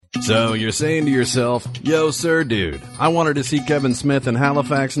So you're saying to yourself, yo, sir, dude, I wanted to see Kevin Smith in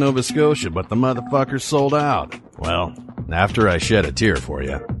Halifax, Nova Scotia, but the motherfucker sold out. Well, after I shed a tear for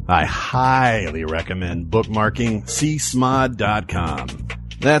you, I highly recommend bookmarking csmod.com.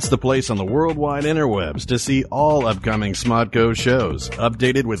 That's the place on the worldwide interwebs to see all upcoming Smodco shows,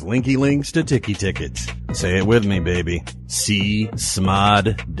 updated with linky links to Tiki Tickets. Say it with me, baby.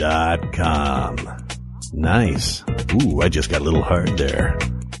 csmod.com. Nice. Ooh, I just got a little hard there.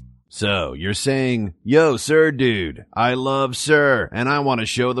 So, you're saying, yo, sir, dude, I love sir, and I want to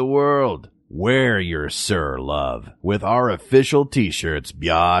show the world. Wear your sir love with our official t-shirts,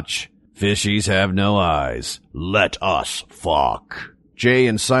 biatch. Fishies have no eyes. Let us fuck. Jay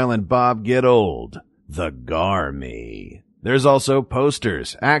and Silent Bob get old. The Garmy. There's also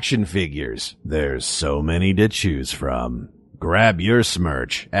posters, action figures. There's so many to choose from. Grab your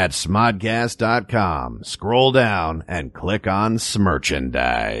smerch at smodcast.com. Scroll down and click on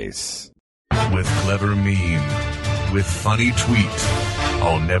Smerchandise. With clever meme, with funny tweet,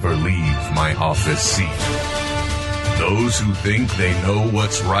 I'll never leave my office seat. Those who think they know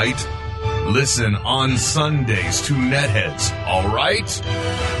what's right, listen on Sundays to Netheads, all right?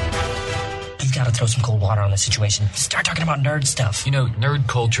 You've got to throw some cold water on the situation. Start talking about nerd stuff. You know, nerd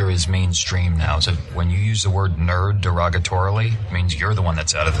culture is mainstream now, so when you use the word nerd derogatorily, it means you're the one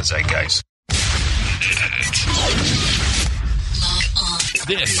that's out of the zeitgeist.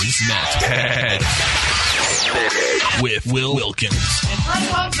 This is Nethead with Will Wilkins. And Brett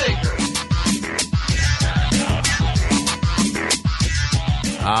Hunsaker.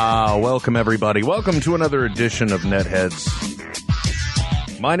 Welcome everybody. Welcome to another edition of Netheads.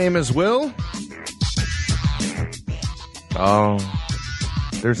 My name is Will. Oh,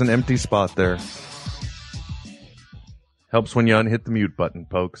 there's an empty spot there. Helps when you unhit the mute button,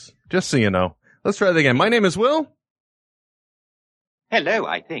 folks. Just so you know. Let's try that again. My name is Will. Hello,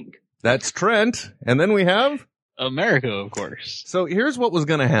 I think. That's Trent. And then we have America, of course. So here's what was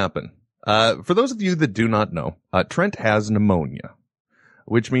going to happen. For those of you that do not know, Trent has pneumonia,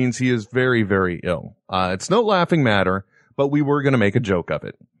 which means he is very, very ill. It's no laughing matter, but we were going to make a joke of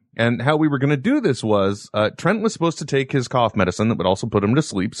it. And how we were going to do this was, Trent was supposed to take his cough medicine that would also put him to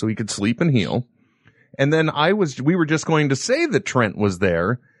sleep so he could sleep and heal. And then we were just going to say that Trent was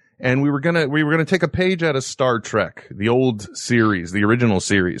there, and we were going to take a page out of Star Trek, the old series, the original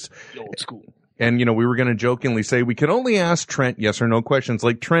series. The old school. And, you know, we were going to jokingly say, we could only ask Trent yes or no questions.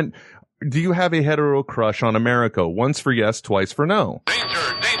 Like, Trent, do you have a hetero crush on America? Once for yes, twice for no.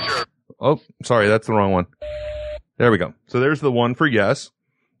 Danger! Oh, sorry, that's the wrong one. There we go. So there's the one for yes.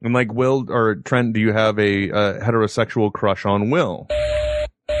 And like, Will or Trent, do you have a heterosexual crush on Will?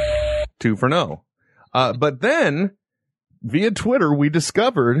 2 for no. But then, via Twitter, we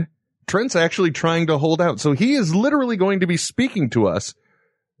discovered Trent's actually trying to hold out. So he is literally going to be speaking to us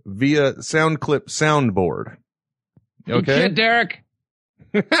via SoundClip soundboard. Okay? Shit, Derek.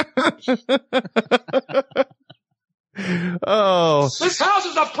 Oh. This house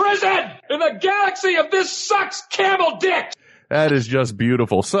is a prison in the galaxy of this sucks camel dick. That is just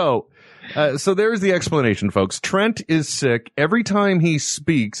beautiful. So there's the explanation, folks. Trent is sick. Every time he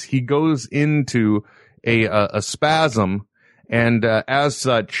speaks, he goes into a spasm, and as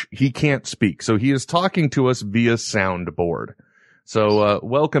such, he can't speak. So he is talking to us via soundboard. So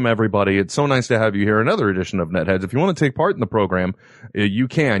welcome, everybody. It's so nice to have you here. Another edition of Netheads. If you want to take part in the program, you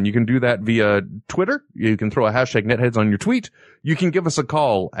can. You can do that via Twitter. You can throw a hashtag Netheads on your tweet. You can give us a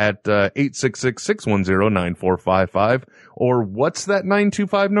call at 866-610-9455. Or what's that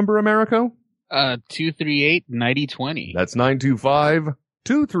 925 number, Americo? 238-9020. That's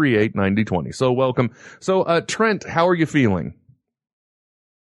 925-238-9020. So welcome. So Trent, how are you feeling?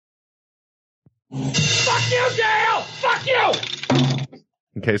 Fuck you, Dale! Fuck you!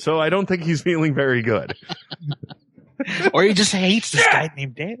 Okay, so I don't think he's feeling very good. Or he just hates this guy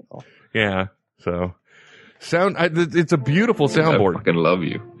named Dale. Yeah, so it's a beautiful soundboard. I fucking love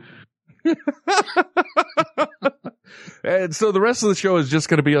you. And so the rest of the show is just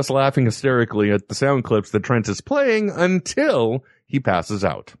going to be us laughing hysterically at the sound clips that Trent is playing until he passes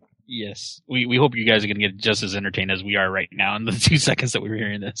out. Yes. We hope you guys are going to get just as entertained as we are right now in the 2 seconds that we were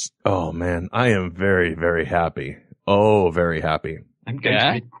hearing this. Oh, man. I am very, very happy. Oh, very happy. I'm going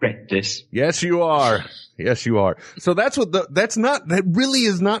to regret this. Yes, you are. Yes, you are. So that really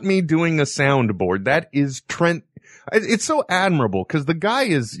is not me doing a soundboard. That is Trent. It's so admirable because the guy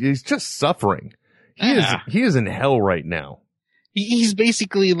he's just suffering. He is in hell right now. He's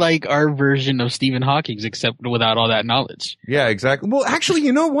basically like our version of Stephen Hawking, except without all that knowledge. Yeah, exactly. Well, actually,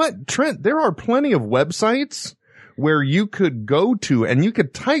 you know what, Trent? There are plenty of websites where you could go to and you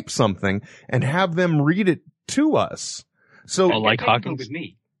could type something and have them read it to us. So, like Hawking with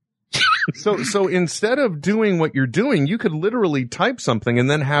me. So instead of doing what you're doing, you could literally type something and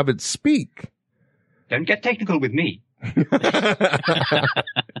then have it speak. Don't get technical with me.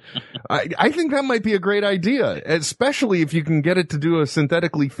 I think that might be a great idea, especially if you can get it to do a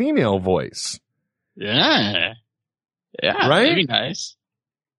synthetically female voice. Yeah. Yeah. Right? That'd be nice.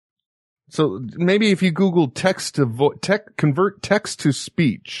 So maybe if you Google convert text to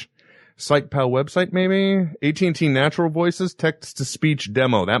speech, SitePal website maybe, AT&T Natural Voices text to speech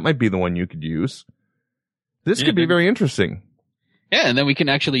demo. That might be the one you could use. This could be very interesting. Yeah, and then we can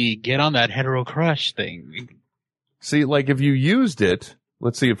actually get on that hetero crush thing. See, like if you used it,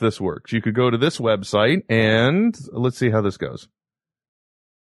 let's see if this works. You could go to this website and let's see how this goes.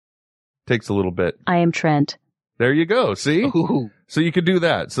 Takes a little bit. I am Trent. There you go. See? Ooh. So you could do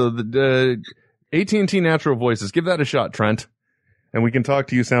that. So the AT&T Natural Voices, give that a shot, Trent. And we can talk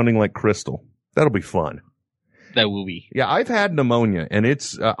to you sounding like Crystal. That'll be fun. That will be. Yeah, I've had pneumonia and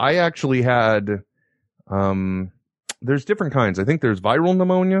it's, I actually had, there's different kinds. I think there's viral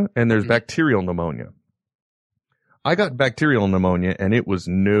pneumonia and there's bacterial pneumonia. I got bacterial pneumonia and it was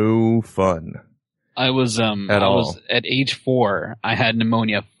no fun. I was at age 4. I had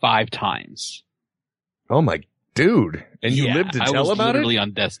pneumonia 5 times. Oh my dude. And you lived to tell about it? I was literally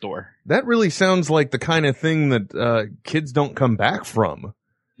on death's door. That really sounds like the kind of thing that, kids don't come back from.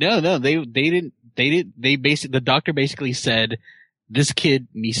 No, they didn't, the doctor basically said, this kid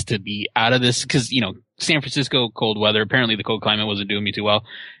needs to be out of this, cause, San Francisco cold weather, apparently the cold climate wasn't doing me too well.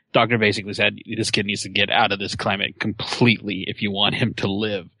 Doctor basically said, this kid needs to get out of this climate completely if you want him to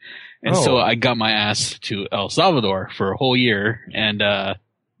live. And so I got my ass to El Salvador for a whole year and, I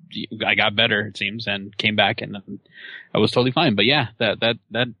got better, it seems, and came back and I was totally fine. But yeah,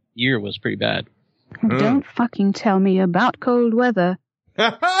 that year was pretty bad. Don't fucking tell me about cold weather.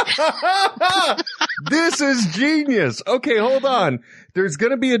 This is genius. Okay, hold on. There's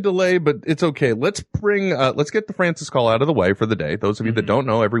going to be a delay, but it's okay. Let's get the Francis call out of the way for the day. Those of you that don't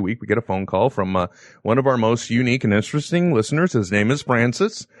know, every week we get a phone call from one of our most unique and interesting listeners. His name is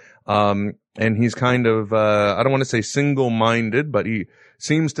Francis. And he's kind of, I don't want to say single-minded, but he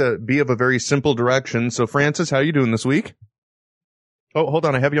seems to be of a very simple direction. So Francis, how you doing this week? Oh, hold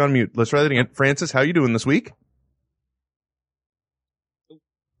on. I have you on mute. Let's try that again. Francis, how you doing this week?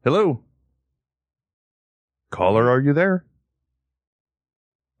 Hello? Caller, are you there?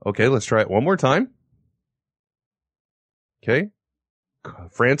 Okay, let's try it one more time. Okay.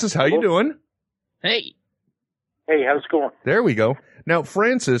 Francis, how you doing? Hey. Hey, how's it going? There we go. Now,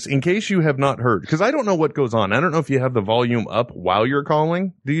 Francis, in case you have not heard, because I don't know what goes on. I don't know if you have the volume up while you're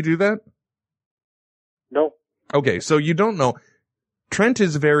calling. Do you do that? No. Okay, so you don't know. Trent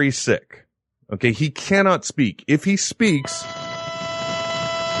is very sick. Okay, he cannot speak. If he speaks...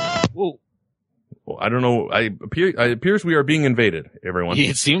 Whoa. Well, I don't know. It appears we are being invaded, everyone.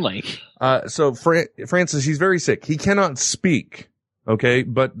 It seemed like. So Francis, he's very sick. He cannot speak. Okay.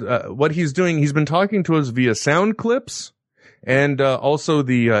 But, what he's doing, he's been talking to us via sound clips and, also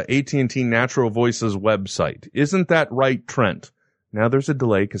the, AT&T Natural Voices website. Isn't that right, Trent? Now there's a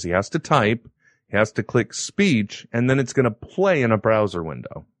delay because he has to type. He has to click speech and then it's going to play in a browser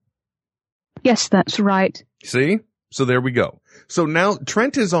window. Yes, that's right. See? So there we go. So now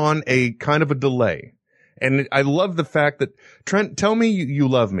Trent is on a kind of a delay. And I love the fact that Trent, tell me you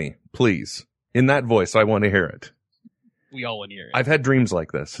love me, please. In that voice, I want to hear it. We all want to hear it. I've had dreams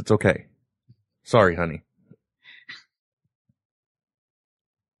like this. It's okay. Sorry, honey.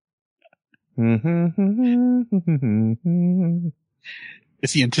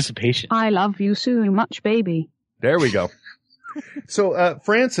 It's the anticipation. I love you so much, baby. There we go. So,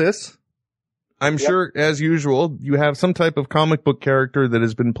 Francis, I'm sure, as usual, you have some type of comic book character that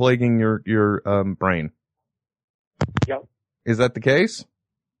has been plaguing your brain. Yep. Is that the case?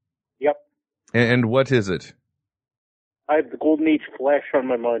 Yep. And what is it? I have the Golden Age Flash on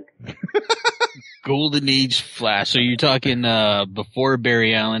my mind. Golden Age Flash. So you're talking before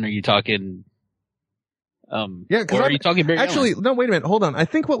Barry Allen? Or are you talking? Yeah, or are you talking Barry actually, Allen? No, wait a minute. Hold on. I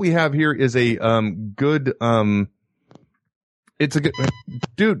think what we have here is a good it's a good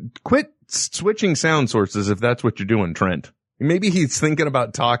dude. Quit switching sound sources if that's what you're doing, Trent. Maybe he's thinking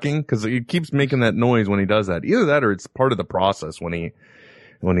about talking because he keeps making that noise when he does that. Either that or it's part of the process when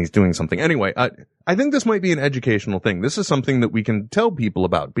he's doing something. Anyway, I think this might be an educational thing. This is something that we can tell people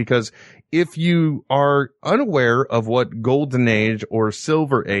about because if you are unaware of what golden age or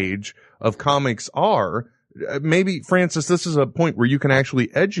silver age of comics are, maybe, Francis, this is a point where you can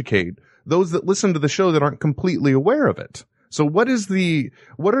actually educate those that listen to the show that aren't completely aware of it. So what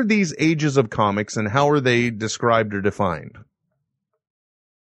are these ages of comics and how are they described or defined?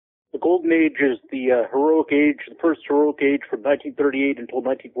 The Golden Age is the heroic age, the first heroic age from 1938 until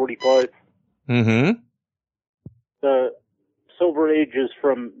 1945. Mm-hmm. The Silver Age is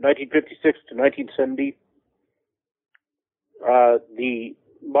from 1956 to 1970. The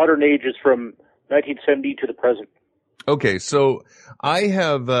Modern Age is from 1970 to the present. Okay, so I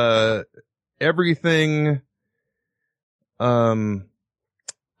have everything. I'm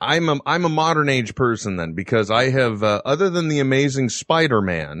a modern age person then, because I have other than the Amazing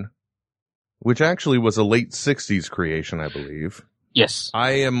Spider-Man, which actually was a late 60s creation, I believe. Yes.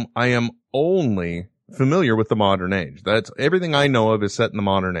 I am only familiar with the modern age. That's everything I know of is set in the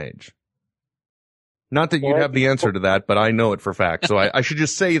modern age. Not that you'd have the answer to that, but I know it for fact. So I should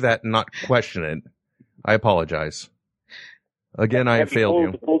just say that and not question it. I apologize. Again, I have failed you.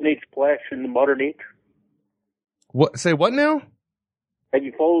 Have you followed the Golden Age Flash in the Modern Age? What? Say what now? Have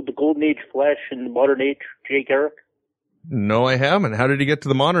you followed the Golden Age Flash in the Modern Age, Jay Garrick? No, I haven't. How did he get to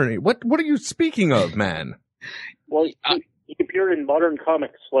the modern age? What are you speaking of, man? Well, he appeared in modern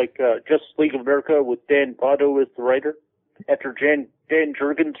comics like Justice League of America with Dan Vado as the writer after Dan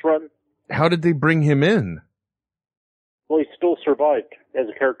Jurgens' run. How did they bring him in? Well, he still survived as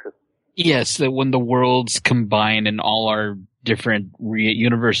a character. Yes, that when the worlds combine and all our different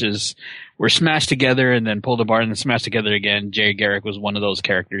universes were smashed together and then pulled apart and then smashed together again, Jay Garrick was one of those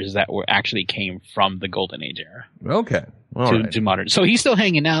characters that actually came from the Golden Age era. Okay. To modern. So he's still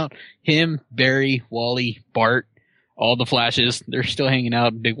hanging out. Him, Barry, Wally, Bart, all the Flashes, they're still hanging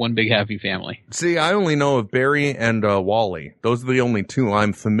out. One big happy family. See, I only know of Barry and Wally. Those are the only two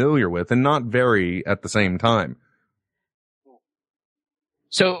I'm familiar with, and not very at the same time.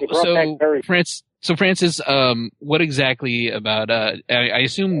 So Francis, what exactly about, I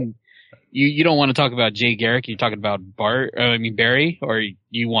assume you don't want to talk about Jay Garrick, you're talking about Barry, or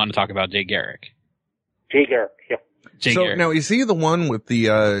you want to talk about Jay Garrick? Jay Garrick, yeah. So now, is he the one with the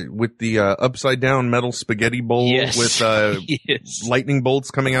upside down metal spaghetti bowl with lightning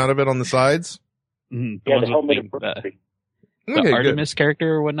bolts coming out of it on the sides? Mm-hmm. The helmet of the Artemis character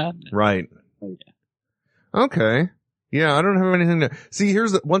or whatnot? Right. Yeah. Okay. Yeah, I don't have anything to see.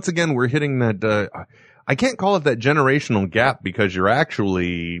 Once again, we're hitting that, I can't call it that generational gap because you're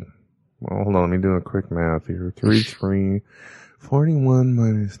actually, well, hold on. Let me do a quick math here. 41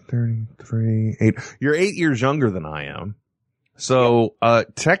 minus 33, 8. You're 8 years younger than I am. So,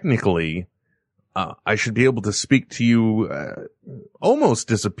 technically, I should be able to speak to you, almost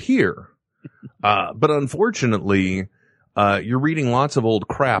disappear. But unfortunately, you're reading lots of old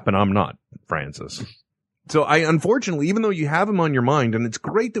crap and I'm not, Francis. So unfortunately, even though you have him on your mind, and it's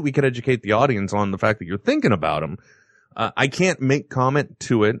great that we could educate the audience on the fact that you're thinking about him, I can't make comment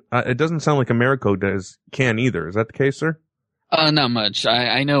to it. It doesn't sound like Americo can either. Is that the case, sir? Not much.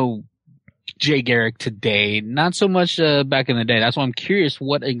 I know Jay Garrick today, not so much back in the day. That's why I'm curious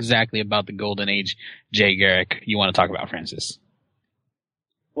what exactly about the Golden Age Jay Garrick you want to talk about, Francis.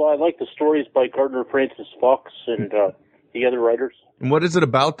 Well, I like the stories by Gardner Francis Fox and the other writers. And what is it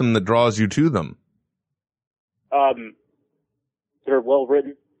about them that draws you to them? They're well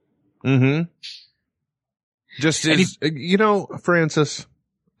written. Mm-hmm. Francis,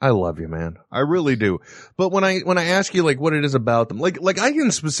 I love you, man. I really do. But when I ask you, like, what it is about them, like I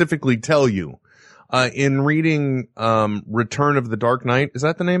can specifically tell you, in reading, Return of the Dark Knight, is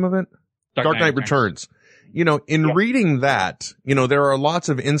that the name of it? Dark Knight Returns. Reading that, there are lots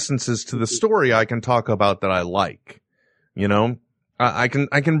of instances to the story I can talk about that I like, I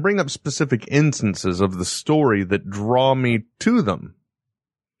can bring up specific instances of the story that draw me to them.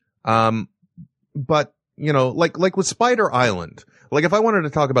 But, like with Spider Island, like if I wanted to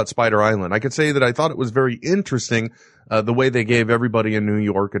talk about Spider Island, I could say that I thought it was very interesting, the way they gave everybody in New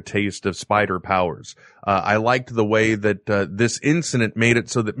York a taste of spider powers. I liked the way that, this incident made it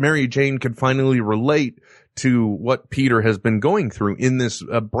so that Mary Jane could finally relate to what Peter has been going through in this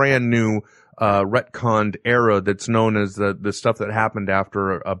brand new retconned era that's known as the stuff that happened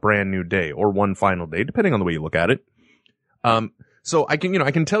after a brand new day or one final day, depending on the way you look at it. So I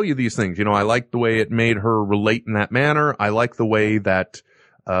can tell you these things. I like the way it made her relate in that manner. I like the way that,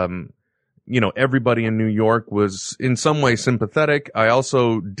 everybody in New York was in some way sympathetic. I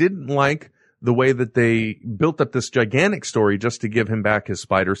also didn't like the way that they built up this gigantic story just to give him back his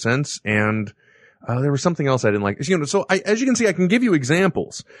spider sense. And there was something else I didn't like. So as you can see, I can give you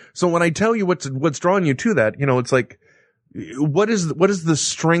examples. So when I tell you what's drawing you to that, it's like, what is the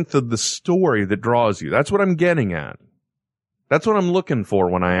strength of the story that draws you? That's what I'm getting at. That's what I'm looking for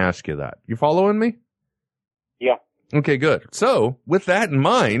when I ask you that. You following me? Yeah. Okay, good. So with that in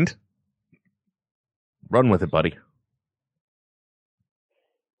mind, run with it, buddy.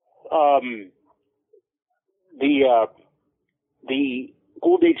 The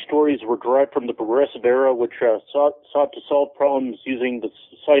Gold Age stories were derived from the Progressive Era, which sought to solve problems using the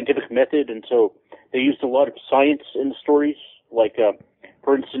scientific method, and so they used a lot of science in the stories. Like,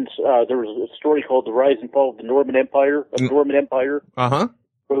 for instance, there was a story called "The Rise and Fall of the Norman Empire."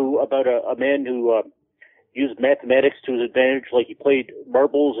 About a man who used mathematics to his advantage. Like, he played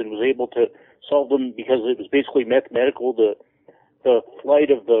marbles and was able to solve them because it was basically mathematical. The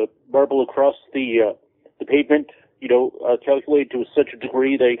flight of the marble across the pavement, calculated to such a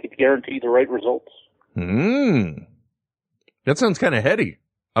degree that he could guarantee the right results. That sounds kind of heady.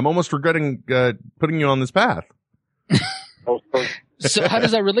 I'm almost regretting putting you on this path. So how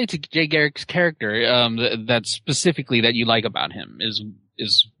does that relate to Jay Garrick's character? That specifically that you like about him is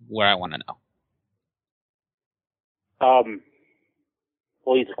what I want to know.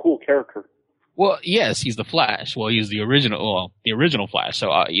 Well, he's a cool character. Well, yes, he's the Flash. Well, he's the original Flash.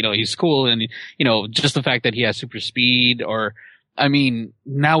 So, he's cool. And, just the fact that he has super speed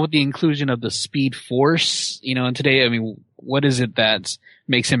now with the inclusion of the Speed Force, and today, what is it that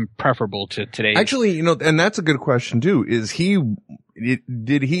makes him preferable to today? Actually, and that's a good question too,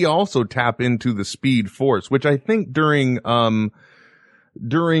 did he also tap into the Speed Force, which I think during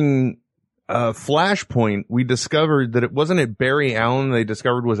Flashpoint, we discovered that it Barry Allen they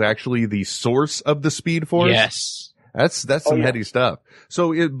discovered was actually the source of the Speed Force. Yes. That's some heady stuff.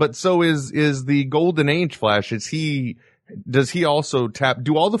 So is the Golden Age Flash, does he also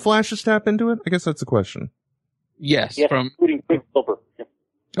do all the Flashes tap into it? I guess that's the question. Yes. Including Quicksilver. Yeah.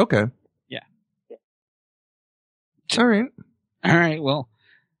 Okay. Yeah. All right. Well,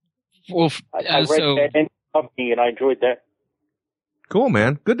 I read that in Company and I enjoyed that. Cool,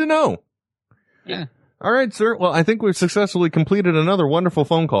 man. Good to know. Yeah. All right, sir. Well, I think we've successfully completed another wonderful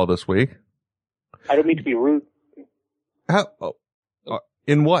phone call this week. I don't mean to be rude.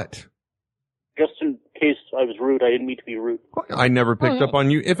 In what? Just in case I was rude, I didn't mean to be rude. I never picked up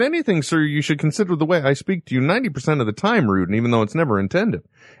on you. If anything, sir, you should consider the way I speak to you 90% of the time rude, and even though it's never intended.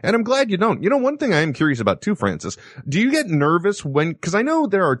 And I'm glad you don't. One thing I am curious about too, Francis, do you get nervous because I know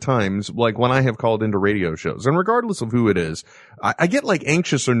there are times, like when I have called into radio shows, and regardless of who it is, I get like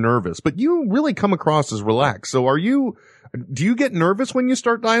anxious or nervous, but you really come across as relaxed. So do you get nervous when you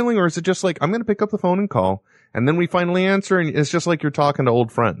start dialing, or is it just like, I'm going to pick up the phone and call, and then we finally answer, and it's just like you're talking to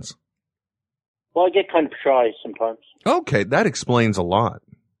old friends? Well, I get kind of shy sometimes. Okay, that explains a lot.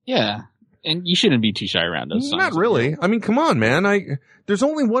 Yeah, and you shouldn't be too shy around us. Not really. Come on, man. There's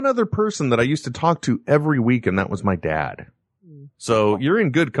only one other person that I used to talk to every week, and that was my dad. So you're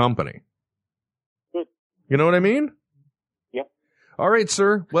in good company. Good. You know what I mean? Yep. All right,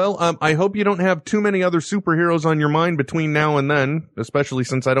 sir. Well, I hope you don't have too many other superheroes on your mind between now and then, especially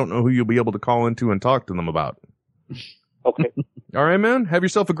since I don't know who you'll be able to call into and talk to them about. Okay. All right, man. Have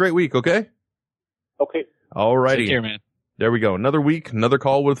yourself a great week, okay? Okay. All righty. Take care, man. There we go. Another week, another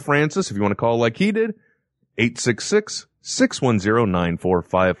call with Francis. If you want to call like he did,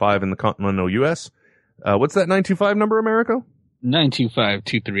 866-610-9455 in the continental U.S. What's that 925 number, Americo?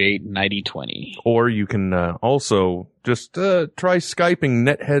 925-238-9020. Or you can also just try Skyping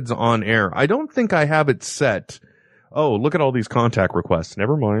Netheads on air. I don't think I have it set. Oh, look at all these contact requests.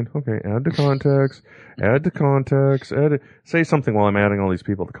 Never mind. Okay, add to contacts. Say something while I'm adding all these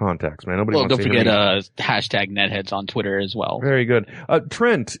people to contacts, man. Nobody wants to don't forget hashtag Netheads on Twitter as well. Very good.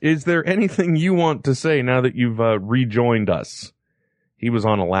 Trent, is there anything you want to say now that you've rejoined us? He was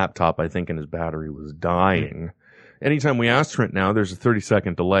on a laptop, I think, and his battery was dying. Anytime we ask Trent now, there's a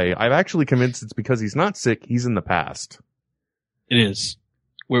 30-second delay. I'm actually convinced it's because he's not sick. He's in the past. It is.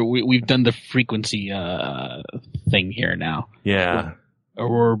 We've done the frequency thing here now. Yeah.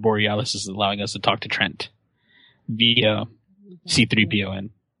 Aurora Borealis is allowing us to talk to Trent via C3PO.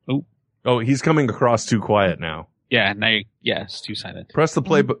 Oh, he's coming across too quiet now. Yeah, it's too silent. Press the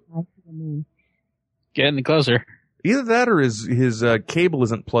play button. Getting closer. Either that or his cable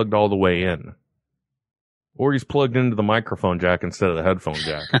isn't plugged all the way in. Or he's plugged into the microphone jack instead of the headphone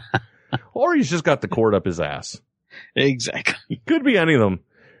jack. Or he's just got the cord up his ass. Exactly. Could be any of them.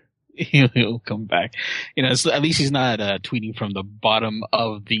 He'll come back. So at least he's not tweeting from the bottom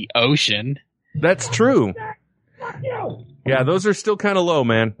of the ocean. That's true. Yeah, those are still kind of low,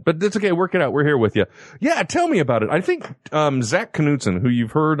 man. But it's okay. Work it out. We're here with you. Yeah, tell me about it. I think Zach Knutson, who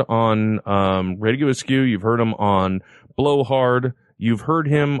you've heard on Radio Askew, you've heard him on Blowhard, you've heard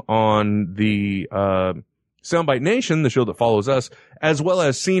him on the Soundbite Nation, the show that follows us, as well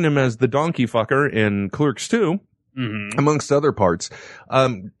as seen him as the donkey fucker in Clerks 2. Mm-hmm. Amongst other parts.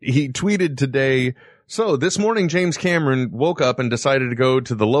 He tweeted today, so this morning James Cameron woke up and decided to go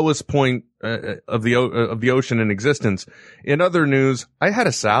to the lowest point of the ocean in existence. In other news, I had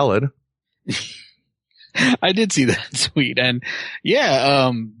a salad. I did see that tweet, and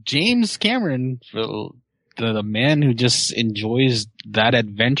yeah, James Cameron, the man who just enjoys that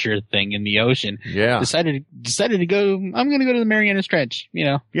adventure thing in the ocean, decided to go. I'm going to go to the Mariana Trench.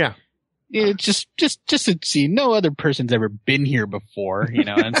 Yeah. It's just to see. No other person's ever been here before,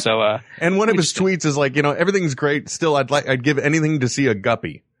 and so. And one of his tweets is like, everything's great. Still, I'd give anything to see a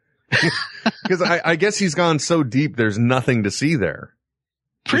guppy. Because I guess he's gone so deep, there's nothing to see there.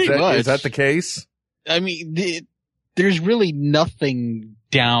 Pretty much. Is that the case? I mean, there's really nothing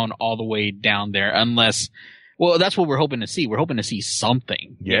down all the way down there unless, well, that's what we're hoping to see. We're hoping to see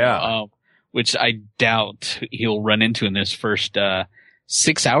something. Yeah. Which I doubt he'll run into in this first,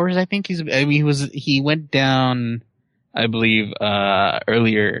 6 hours. I think he went down, I believe,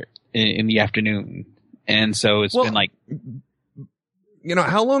 earlier in the afternoon. And so it's been like,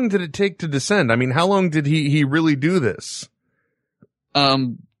 how long did it take to descend? I mean, how long did he really do this?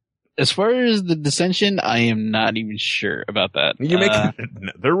 As far as the dissension, I am not even sure about that.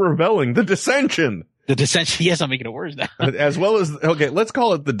 They're rebelling. The dissension. The dissension. Yes, I'm making it worse now. As well as, okay, let's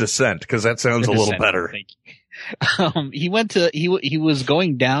call it the descent, because that sounds a little better. Thank you. He was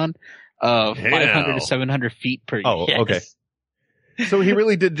going down, 500 to 700 feet per. Oh, okay. So he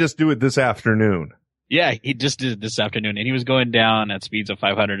really did just do it this afternoon. Yeah, he just did it this afternoon, and he was going down at speeds of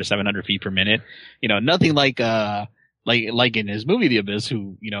 500 to 700 feet per minute. Nothing like in his movie The Abyss,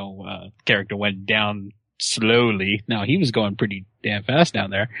 who, character went down slowly. No, he was going pretty damn fast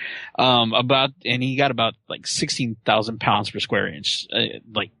down there. And he got about like 16,000 pounds per square inch,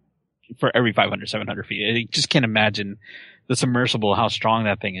 for every 500, 700 feet. I just can't imagine the submersible, how strong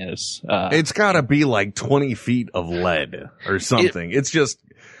that thing is. It's gotta be like 20 feet of lead or something. It's just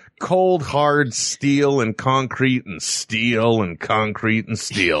cold, hard steel and concrete and steel and concrete and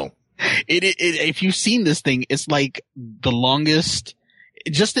steel. If you've seen this thing, it's like the longest,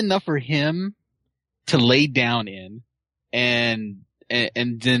 just enough for him to lay down in, and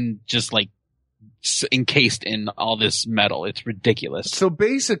then just like encased in all this metal. It's ridiculous. So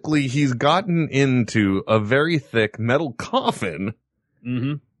basically, he's gotten into a very thick metal coffin,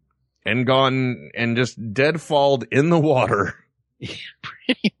 and gone and just deadfalled in the water.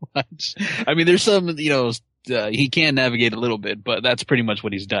 Pretty much. I mean, there's some, he can navigate a little bit, but that's pretty much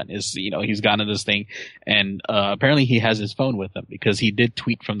what he's done is, he's gone to this thing, and apparently he has his phone with him because he did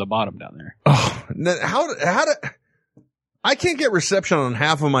tweet from the bottom down there. Oh, I can't get reception on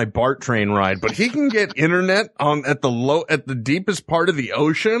half of my BART train ride, but he can get internet at the deepest part of the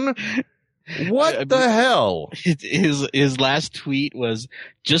ocean. What the hell? His last tweet was,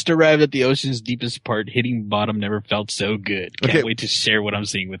 just arrived at the ocean's deepest part, hitting bottom never felt so good. Can't wait to share what I'm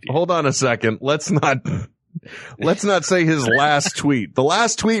seeing with you. Hold on a second. Let's not say his last tweet. The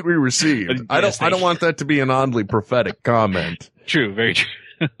last tweet we received. I don't want that to be an oddly prophetic comment. True, very true.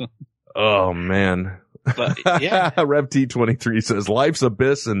 Oh man. But yeah. Rev T23 says life's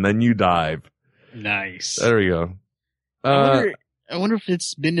abyss and then you dive. Nice. There we go. I wonder if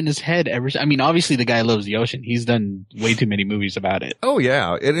it's been in his head ever. I mean, obviously the guy loves the ocean. He's done way too many movies about it. Oh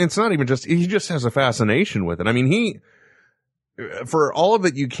yeah. And it's not even just, he just has a fascination with it. I mean, for all of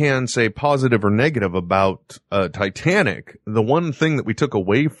it you can say positive or negative about Titanic, the one thing that we took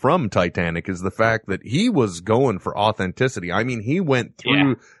away from Titanic is the fact that he was going for authenticity. I mean, he went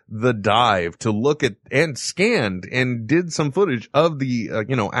through the dive to look at and scanned and did some footage of the,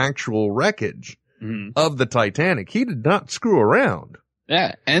 actual wreckage of the Titanic. He did not screw around.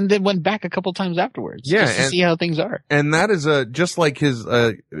 Yeah. And then went back a couple times afterwards. Just to see how things are. And that is just like his,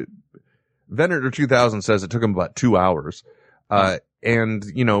 Venator 2000 says it took him about 2 hours. And,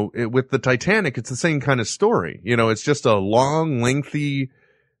 with the Titanic, it's the same kind of story. It's just a long, lengthy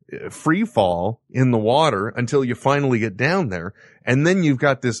free fall in the water until you finally get down there. And then you've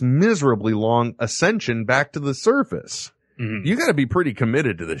got this miserably long ascension back to the surface. You gotta be pretty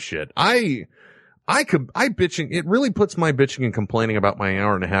committed to this shit. It really puts my bitching and complaining about my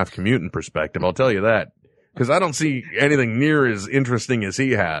hour-and-a-half commute in perspective. I'll tell you that. Cause I don't see anything near as interesting as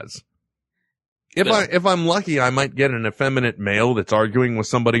he has. If I'm lucky, I might get an effeminate male that's arguing with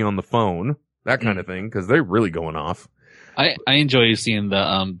somebody on the phone, that kind of thing, because they're really going off. I enjoy seeing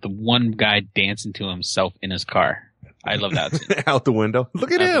the one guy dancing to himself in his car. I love that scene. Out the window.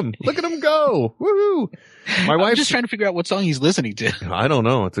 Look at him! Look at him go! Woohoo! I'm just trying to figure out what song he's listening to. I don't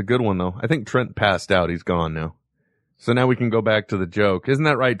know. It's a good one though. I think Trent passed out. He's gone now. So now we can go back to the joke. Isn't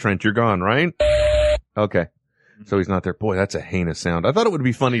that right, Trent? You're gone, right? Okay. So he's not there. Boy, that's a heinous sound. I thought it would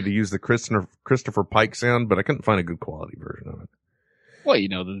be funny to use the Christopher Pike sound, but I couldn't find a good quality version of it. Well,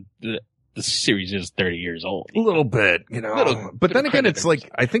 the series is 30 years old. A little bit, But then again, it's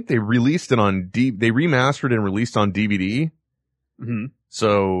like, I think they released it they remastered and released on DVD.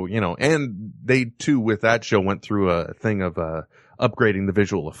 So, and they too with that show went through a thing of upgrading the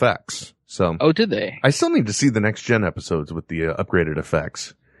visual effects. So, oh, did they? I still need to see the next gen episodes with the upgraded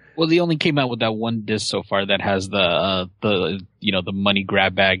effects. Well, they only came out with that one disc so far that has the money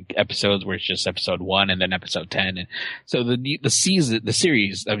grab bag episodes where it's just episode 1 and then episode 10, and so the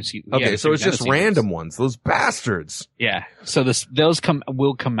series. Obviously, okay, so it's just random ones. Those bastards. Yeah. So those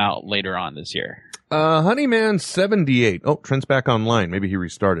will come out later on this year. Honeyman78. Oh, Trent's back online. Maybe he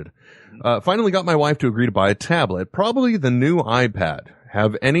restarted. Finally got my wife to agree to buy a tablet, probably the new iPad.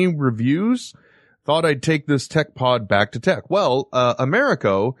 Have any reviews? Thought I'd take this tech pod back to tech. Well,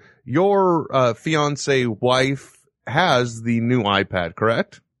 Americo, your fiance wife has the new iPad,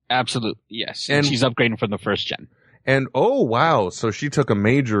 correct? Absolutely, yes. And she's upgrading from the first gen. And oh wow, so she took a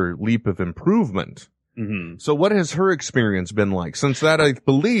major leap of improvement. Mm-hmm. So what has her experience been like? Since that, I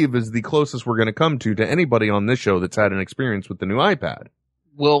believe, is the closest we're going to come to anybody on this show that's had an experience with the new iPad.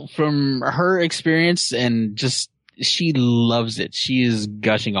 Well, from her experience and just she loves it. She is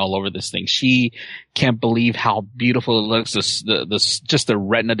gushing all over this thing. She can't believe how beautiful it looks. Just the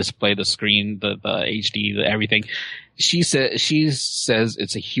Retina display, the screen, the HD, everything. She says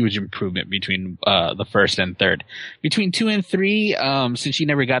it's a huge improvement between the first and third. Between 2 and 3, since she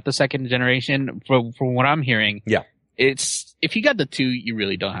never got the second generation, from what I'm hearing, yeah, it's if you got the 2, you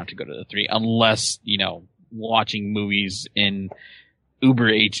really don't have to go to the 3 unless watching movies in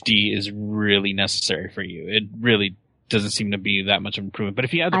Uber HD is really necessary for you. It really doesn't seem to be that much of an improvement. But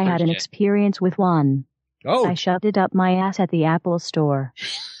if you have I had an experience with one. Oh. I shoved it up my ass at the Apple store.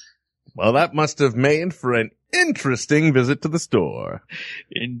 Well, that must have made for an interesting visit to the store.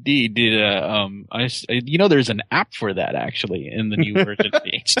 Indeed. There's an app for that actually in the new version of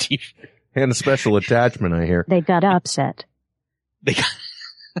the HD. And a special attachment, I hear. They got upset.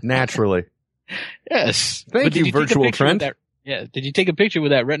 Naturally. Yes. Thank you, Virtual Trent. Yeah. Did you take a picture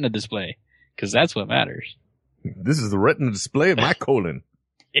with that Retina display? Because that's what matters. This is the Retina display of my colon.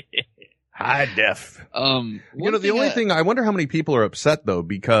 High def. The only thing, I wonder how many people are upset though,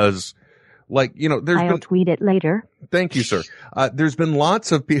 because I'll tweet it later. Thank you, sir. There's been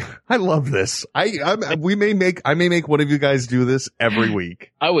lots of people. I love this. I may make one of you guys do this every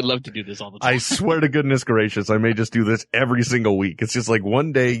week. I would love to do this all the time. I swear to goodness gracious, I may just do this every single week. It's just like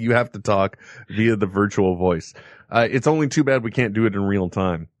one day you have to talk via the virtual voice. It's only too bad we can't do it in real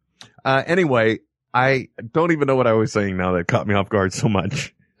time. Anyway, I don't even know what I was saying now that caught me off guard so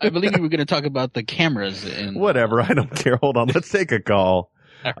much. I believe we were going to talk about the cameras. Whatever. I don't care. Hold on. Let's take a call.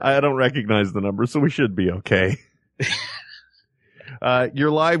 I don't recognize the number, so we should be okay. You're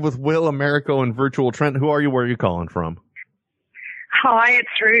live with Will, Americo, and Virtual Trent. Who are you? Where are you calling from? Hi, it's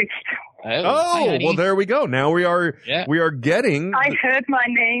Ruth. Oh, well, there we go. Now we are getting... I heard my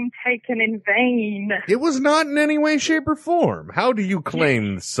name taken in vain. It was not in any way, shape, or form. How do you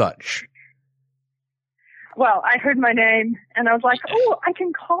claim such? Well, I heard my name, and I was like, oh, I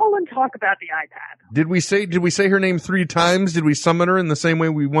can call and talk about the iPad. Did we say her name 3 times? Did we summon her in the same way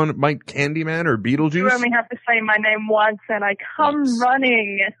we might Candyman or Beetlejuice? You only have to say my name once, and I come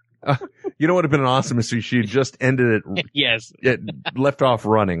running. You know what would have been awesome is if she had just ended it. Yes. It left off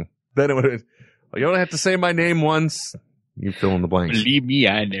running. Then it would have, you only have to say my name once. You fill in the blanks. Believe me,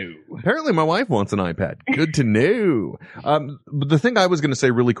 I know. Apparently my wife wants an iPad. Good to know. But the thing I was going to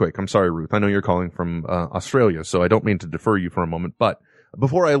say really quick, I'm sorry, Ruth. I know you're calling from Australia, so I don't mean to defer you for a moment. But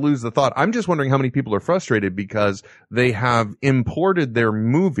before I lose the thought, I'm just wondering how many people are frustrated because they have imported their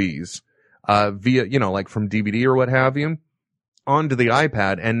movies via, like from DVD or what have you, onto the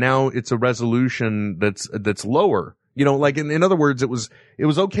iPad, and now it's a resolution that's lower. In other words, it was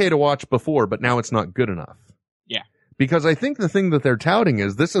okay to watch before, but now it's not good enough. Yeah. Because I think the thing that they're touting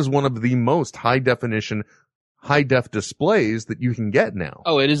is this is one of the most high def displays that you can get now.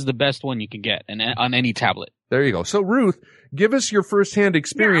 Oh, it is the best one you can get on any tablet. There you go. So Ruth, give us your firsthand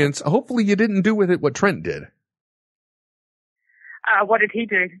experience. Yeah. Hopefully you didn't do with it what Trent did. What did he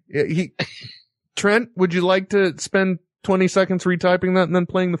do? Trent, would you like to spend 20 seconds retyping that and then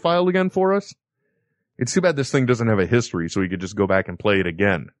playing the file again for us? It's too bad this thing doesn't have a history so we could just go back and play it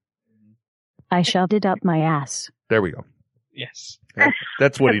again. I shoved it up my ass. There we go. Yes.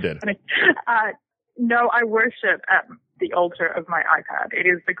 That's what he did. No, I worship at the altar of my iPad. It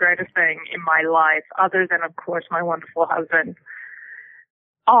is the greatest thing in my life, other than, of course, my wonderful husband.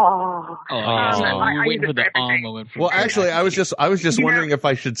 I'm waiting for the moment. Well, actually, I was just wondering if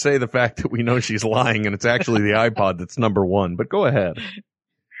I should say the fact that we know she's lying and it's actually the iPod that's number 1. But go ahead.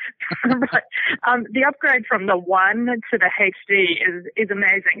 Right. The upgrade from the 1 to the HD is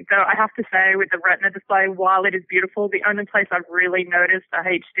amazing. Though I have to say, with the Retina display, while it is beautiful, the only place I've really noticed a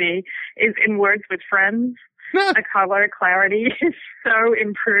HD is in Words with Friends. The color clarity is so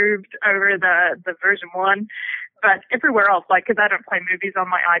improved over the version 1. But everywhere else, like, because I don't play movies on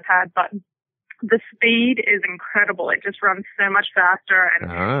my iPad, but the speed is incredible. It just runs so much faster,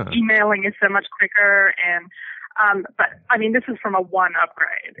 and emailing is so much quicker. And but I mean, this is from a 1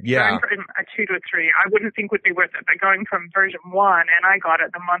 upgrade. Yeah. Going from a 2 to a 3, I wouldn't think would be worth it. But going from version 1, and I got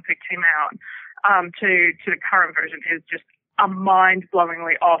it the month it came out, to the current version is just a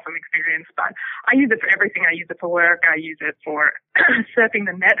mind-blowingly awesome experience. But I use it for everything. I use it for work. I use it for surfing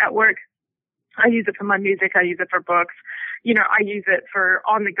the net at work. I use it for my music. I use it for books. You know, I use it for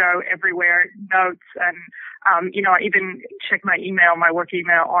on the go everywhere, notes, and, you know, I even check my email, my work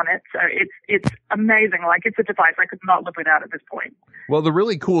email on it. So it's amazing. Like, it's a device I could not live without at this point. Well, the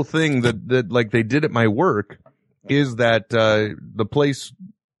really cool thing that like they did at my work is that, the place,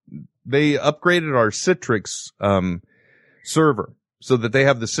 they upgraded our Citrix, server so that they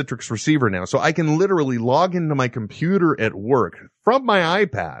have the Citrix receiver now. So I can literally log into my computer at work from my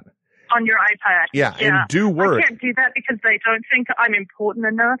iPad. On your iPad. Yeah, and do work. I can't do that because they don't think I'm important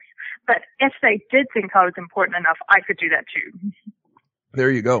enough. But if they did think I was important enough, I could do that too.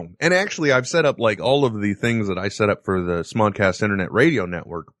 There you go. And actually, I've set up like all of the things that I set up for the Smodcast Internet Radio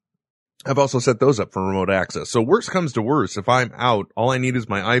Network. I've also set those up for remote access. So worst comes to worst, if I'm out, all I need is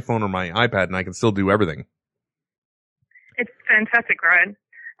my iPhone or my iPad and I can still do everything. It's fantastic, right?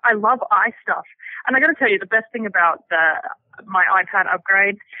 I love iStuff. And I got to tell you, the best thing about my iPad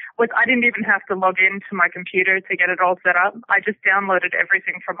upgrade was I didn't even have to log into my computer to get it all set up. I just downloaded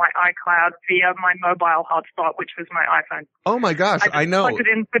everything from my iCloud via my mobile hotspot, which was my iPhone. Oh my gosh, I know. Plugged it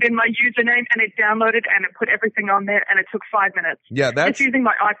in, put in my username, and it downloaded, and it put everything on there, and it took 5 minutes. Yeah, that's just using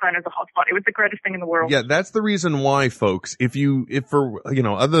my iPhone as a hotspot. It was the greatest thing in the world. Yeah, that's the reason why, folks. If for, you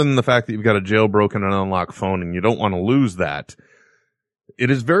know, other than the fact that you've got a jailbroken and unlocked phone and you don't want to lose that, it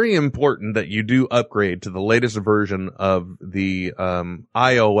is very important that you do upgrade to the latest version of the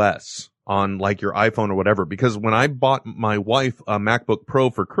iOS on like your iPhone or whatever. Because when I bought my wife a MacBook Pro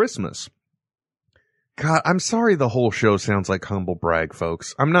for Christmas, God, I'm sorry the whole show sounds like humble brag,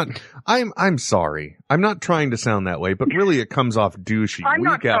 folks. I'm sorry. I'm not trying to sound that way, but really it comes off douchey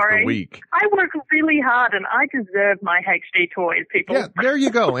week after week. I work really hard and I deserve my HD toys, people. Yeah, there you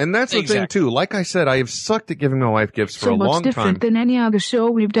go. And that's the thing too. Like I said, I have sucked at giving my wife gifts for a long time. So much different than any other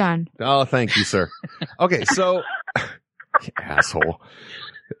show we've done. Oh, thank you, sir. Okay, so asshole.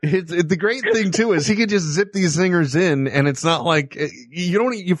 The great thing too is he can just zip these zingers in, and it's not like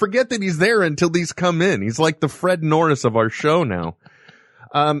you forget that he's there until these come in. He's like the Fred Norris of our show now.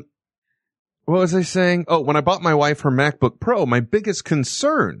 What was I saying? Oh, when I bought my wife her MacBook Pro, my biggest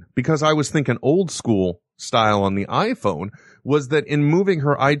concern, because I was thinking old school style on the iPhone, was that in moving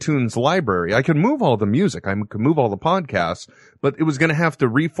her iTunes library, I could move all the music, I could move all the podcasts, but it was going to have to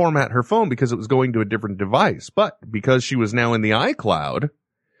reformat her phone because it was going to a different device. But because she was now in the iCloud,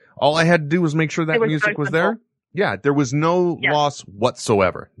 all I had to do was make sure that music was there. Yeah, there was no loss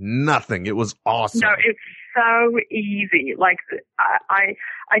whatsoever. Nothing. It was awesome. No, it's so easy. Like, I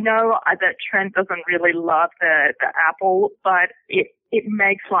know that Trent doesn't really love the Apple, but it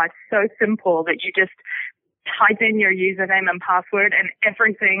makes life so simple that you just type in your username and password and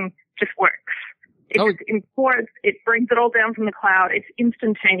everything just works. It just imports, it brings it all down from the cloud. It's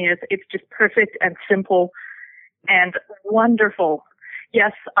instantaneous. It's just perfect and simple and wonderful.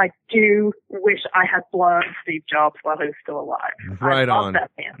 Yes, I do wish I had blown Steve Jobs while he was still alive. Right on.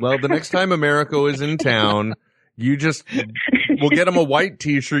 That man. Well, the next time Americo is in town, we'll get him a white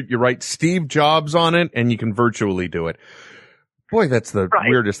t-shirt, you write Steve Jobs on it, and you can virtually do it. Boy, that's the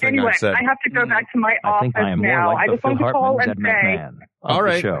weirdest thing I've said. I have to go back to my office now. I just want to call and say. All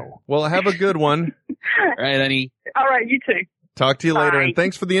right. Well, have a good one. All right, honey. All right, you too. Talk to you later, and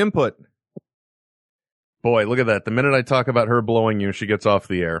thanks for the input. Boy, look at that. The minute I talk about her blowing you, she gets off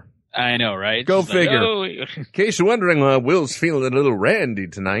the air. I know, right? Go figure. In case you're wondering, Will's feeling a little randy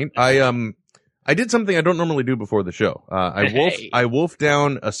tonight. I did something I don't normally do before the show. I wolfed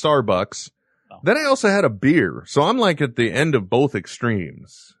down a Starbucks. Then I also had a beer. So I'm like at the end of both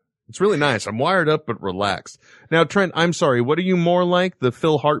extremes. It's really nice. I'm wired up but relaxed. Now, Trent, I'm sorry. What are you more like, the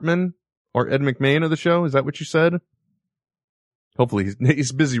Phil Hartman or Ed McMahon of the show? Is that what you said? Hopefully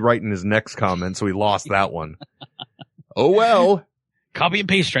he's busy writing his next comment, so he lost that one. Oh, well. Copy and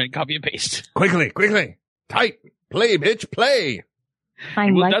paste, Trent. Copy and paste. Quickly. Type. Play, bitch, play.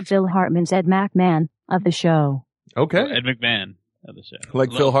 I'm like Phil Hartman's Ed McMahon of the show. Okay. Ed McMahon of the show.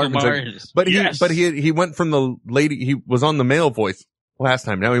 Like Phil Hartman's. But he went from the lady, he was on the male voice last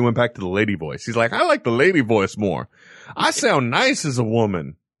time. Now he went back to the lady voice. He's like, I like the lady voice more. I sound nice as a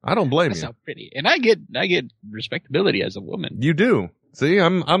woman. I don't blame you. Sound pretty. And I get respectability as a woman. You do. See,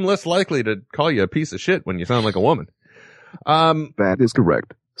 I'm less likely to call you a piece of shit when you sound like a woman. That is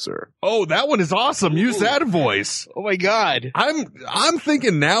correct, sir. Oh, that one is awesome. Use that voice. Oh my God. I'm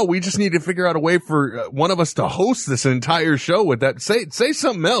thinking now we just need to figure out a way for one of us to host this entire show with that. Say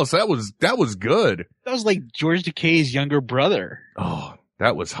something else. That was good. That was like George Takei's younger brother. Oh,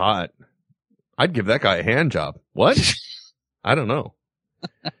 that was hot. I'd give that guy a hand job. What? I don't know.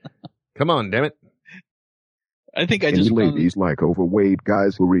 Come on, damn it. I think Any ladies like overweight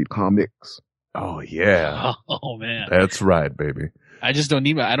guys who read comics. Oh yeah. Oh man. That's right, baby. I just don't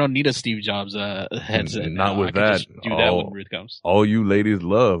need a Steve Jobs headset. Not with I can that. just do that when Ruth comes. All you ladies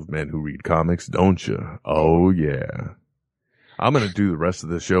love men who read comics, don't you? Oh yeah. I'm gonna do the rest of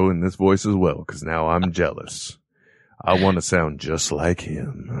the show in this voice as well, because now I'm jealous. I want to sound just like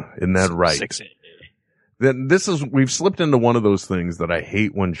him. Isn't that right? Sexy. Then we've slipped into one of those things that I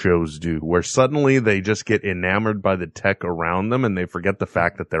hate when shows do, where suddenly they just get enamored by the tech around them and they forget the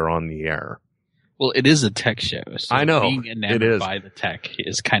fact that they're on the air. Well, it is a tech show. So I know. Being enamored by the tech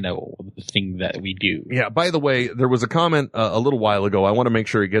is kind of the thing that we do. Yeah, by the way, there was a comment a little while ago. I want to make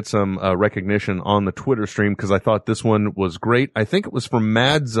sure it gets some recognition on the Twitter stream because I thought this one was great. I think it was from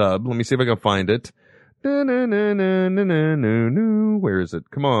Mad Zub. Let me see if I can find it. Where is it?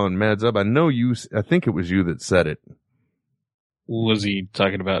 Come on, Mad Zub. I think it was you that said it. What was he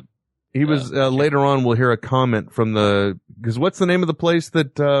talking about? He was, later on we'll hear a comment from because what's the name of the place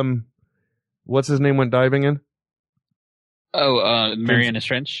that, what's his name went diving in? Oh, Mariana's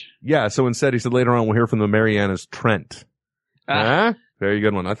Trench? Yeah, so instead he said later on we'll hear from the Mariana's Trent. Very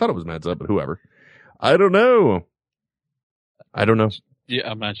good one. I thought it was Mad Zub, but whoever. I don't know. Yeah,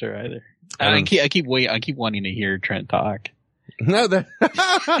 I'm not sure either. I keep wanting to hear Trent talk. No,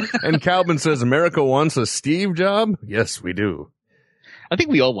 and Calvin says America wants a Steve job. Yes, we do. I think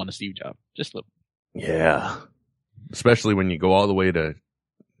we all want a Steve job. Just look. Yeah. Especially when you go all the way to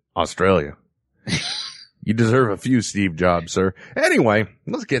Australia. You deserve a few Steve jobs, sir. Anyway,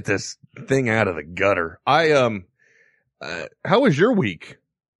 let's get this thing out of the gutter. How was your week?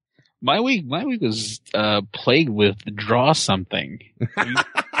 My week was plagued with draw something.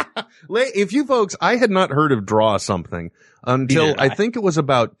 If you folks, I had not heard of Draw Something until I think it was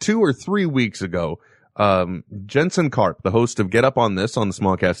about 2 or 3 weeks ago. Jensen Karp, the host of Get Up on This on the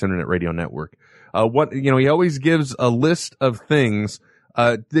Smallcast Internet Radio Network, he always gives a list of things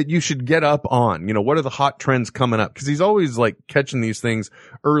that you should get up on. You know, what are the hot trends coming up? Because he's always like catching these things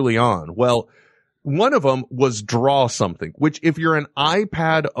early on. Well, one of them was Draw Something, which if you're an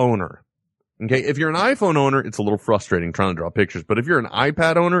iPad owner, okay, if you're an iPhone owner, it's a little frustrating trying to draw pictures, but if you're an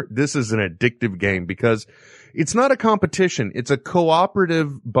iPad owner, this is an addictive game because it's not a competition. It's a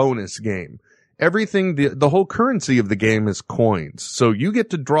cooperative bonus game. Everything, the whole currency of the game is coins. So you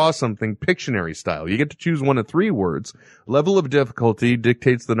get to draw something Pictionary style. You get to choose one of 3 words. Level of difficulty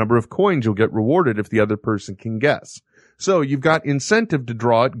dictates the number of coins you'll get rewarded if the other person can guess. So you've got incentive to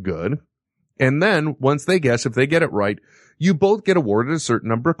draw it good. And then once they guess, if they get it right, you both get awarded a certain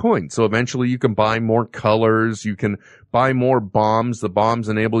number of coins. So eventually you can buy more colors. You can buy more bombs. The bombs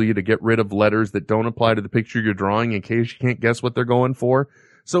enable you to get rid of letters that don't apply to the picture you're drawing in case you can't guess what they're going for.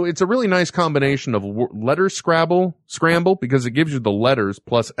 So it's a really nice combination of letter scramble because it gives you the letters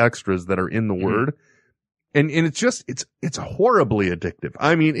plus extras that are in the word. And it's horribly addictive.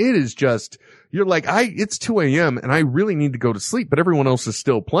 I mean, it is just, you're like, it's 2 a.m. and I really need to go to sleep, but everyone else is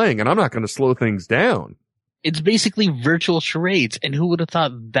still playing and I'm not going to slow things down. It's basically virtual charades, and who would have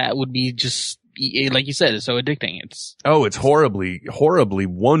thought that would be just, like you said, it's so addicting. It's horribly,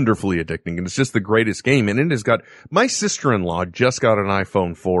 wonderfully addicting, and it's just the greatest game. And it has got, my sister-in-law just got an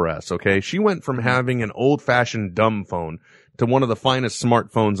iPhone 4S, okay? She went from having an old-fashioned dumb phone to one of the finest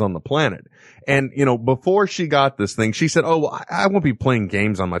smartphones on the planet. And, before she got this thing, she said, oh, I won't be playing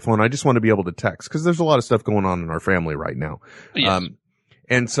games on my phone. I just want to be able to text, because there's a lot of stuff going on in our family right now. Yes.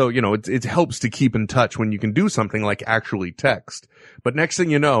 And so, it helps to keep in touch when you can do something like actually text. But next thing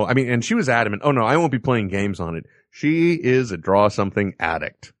you know, and she was adamant, oh no, I won't be playing games on it. She is a Draw Something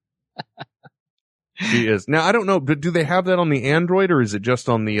addict. She is. Now, I don't know, but do they have that on the Android or is it just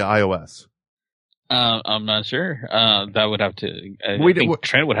on the iOS? I'm not sure. That would have to, I think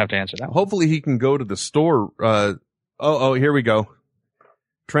Trent would have to answer that. Hopefully he can go to the store. Here we go.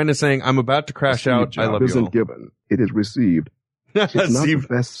 Trent is saying, I'm about to crash out. I love you all. Isn't given. It is received. It's not the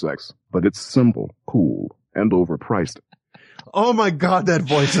best sex, but it's simple, cool, and overpriced. Oh my God, that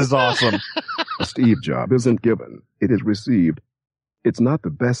voice is awesome. A Steve job isn't given. It is received. It's not the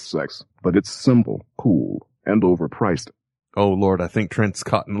best sex, but it's simple, cool, and overpriced. Oh Lord, I think Trent's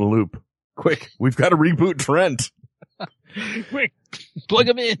caught in the loop. Quick, we've got to reboot Trent. Quick, Plug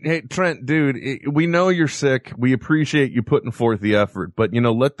him in. Hey, Trent, dude, we know you're sick. We appreciate you putting forth the effort, but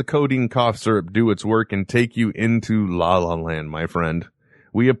let the codeine cough syrup do its work and take you into La La Land, my friend.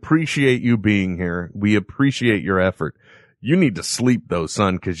 We appreciate you being here. We appreciate your effort. You need to sleep though,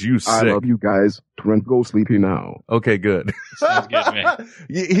 son, cause you sick. I love you guys. Trent, go sleepy now. Okay, good. Sounds good, man.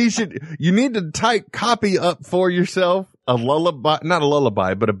 You need to copy up for yourself a lullaby, not a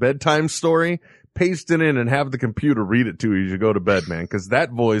lullaby, but a bedtime story. Paste it in and have the computer read it to you as you go to bed, man. Cause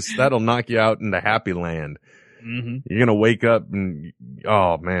that voice, that'll knock you out into happy land. Mm-hmm. You're going to wake up and,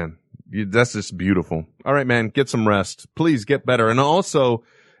 oh man, that's just beautiful. All right, man, get some rest. Please get better. And also,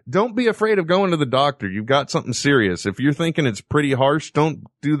 don't be afraid of going to the doctor. You've got something serious. If you're thinking it's pretty harsh, don't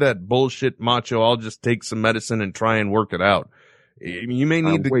do that bullshit macho. I'll just take some medicine and try and work it out. You may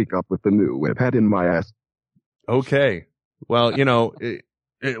need to wake up with the new head in my ass. Okay. Well,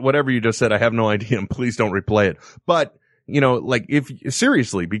 whatever you just said, I have no idea, and please don't replay it. But,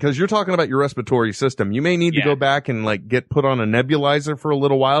 seriously, because you're talking about your respiratory system, you may need to go back and get put on a nebulizer for a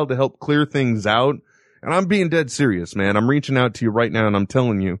little while to help clear things out. And I'm being dead serious, man. I'm reaching out to you right now and I'm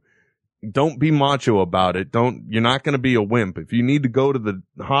telling you, don't be macho about it. You're not going to be a wimp. If you need to go to the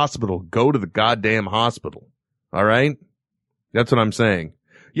hospital, go to the goddamn hospital. All right? That's what I'm saying.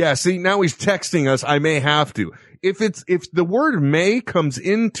 Yeah, see, now he's texting us, I may have to. If the word may comes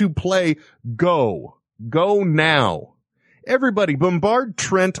into play, go. Go now. Everybody, bombard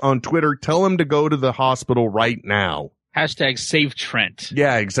Trent on Twitter. Tell him to go to the hospital right now. Hashtag save Trent.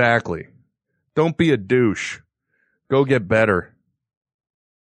 Yeah, exactly. Don't be a douche. Go get better.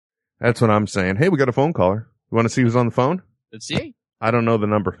 That's what I'm saying. Hey, we got a phone caller. You want to see who's on the phone? Let's see. I don't know the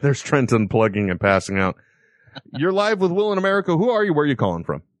number. There's Trent unplugging and passing out. You're live with Will in America. Who are you? Where are you calling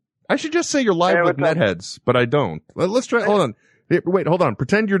from? I should just say you're live with Netheads, but I don't. Let's try. Hold on. Wait, hold on.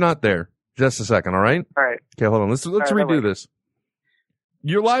 Pretend you're not there. Just a second, all right? All right. Okay, hold on. Let's redo this.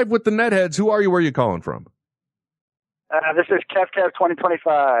 You're live with the Netheads. Who are you? Where are you calling from? This is Kev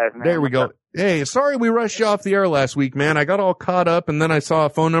 2025. Man. There we go. Hey, sorry we rushed you off the air last week, man. I got all caught up, and then I saw a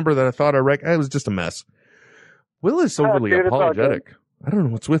phone number that I thought it was just a mess. Will is overly apologetic. I don't know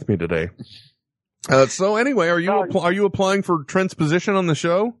what's with me today. So anyway, are you applying for Trent's position on the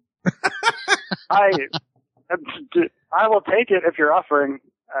show? I will take it if you're offering.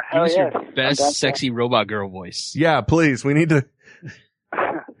 Hell Use yes. your best sexy robot girl voice. Yeah, please. We need to.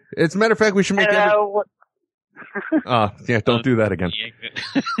 As a matter of fact, we should make don't do that again.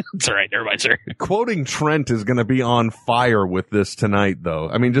 It's all right. Never mind, sir. Quoting Trent is going to be on fire with this tonight, though.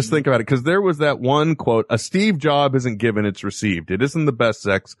 I mean, just think about it, because there was that one quote, a Steve job isn't given, it's received. It isn't the best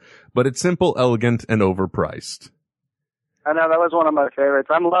sex, but it's simple, elegant, and overpriced. I know, that was one of my favorites.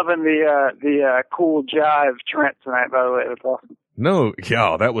 I'm loving the cool jive Trent tonight, by the way. That's awesome. No,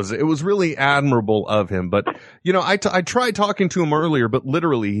 yeah, it was really admirable of him. But, I tried talking to him earlier, but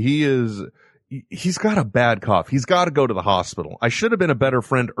literally he's got a bad cough. He's got to go to the hospital. I should have been a better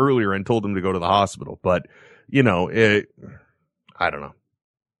friend earlier and told him to go to the hospital, but I don't know.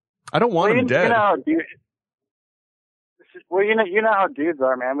 I don't want him dead. You know how dudes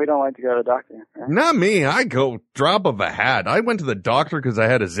are, man. We don't like to go to the doctor. Right? Not me. I go drop of a hat. I went to the doctor because I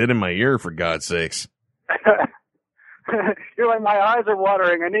had a zit in my ear, for God's sakes. You're like, my eyes are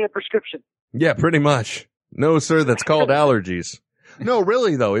watering. I need a prescription. Yeah, pretty much. No, sir, that's called allergies. No,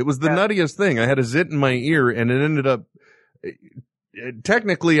 really, though. It was the nuttiest thing. I had a zit in my ear, and it ended up...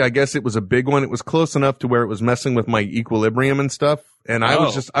 Technically, I guess it was a big one. It was close enough to where it was messing with my equilibrium and stuff. And I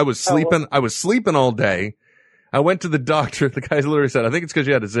was sleeping all day. I went to the doctor. The guy literally said, I think it's because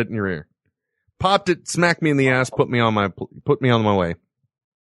you had a zit in your ear. Popped it, smacked me in the ass, put me on my way.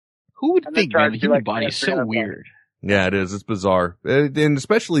 Who would think, man? The human body is so weird. Yeah, it is. It's bizarre. And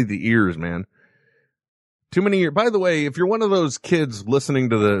especially the ears, man. Too many ears. By the way, if you're one of those kids listening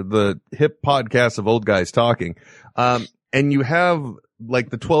to the hip podcast of old guys talking, and you have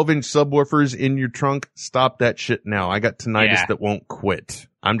like the 12-inch subwoofers in your trunk, stop that shit now. I got tinnitus that won't quit.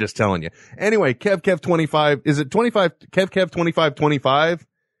 I'm just telling you. Anyway, Kev25, is it 25, Kev2525?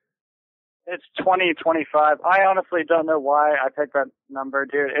 It's 2025. I honestly don't know why I picked that number,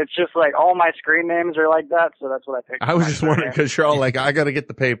 dude. It's just like all my screen names are like that, so that's what I picked. I was just wondering because you're all like, I got to get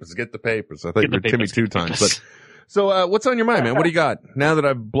the papers. I thought you were Timmy two times. But so, what's on your mind, man? What do you got now that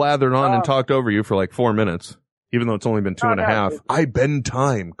I've blathered on and talked over you for like 4 minutes, even though it's only been 2.5? I bend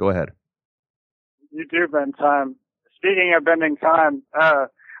time. Go ahead. You do bend time. Speaking of bending time, I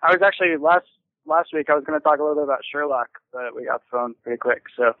was actually last week I was going to talk a little bit about Sherlock, but we got the phone pretty quick.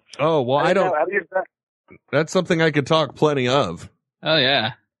 So. Oh well, I don't. That's something I could talk plenty of. Oh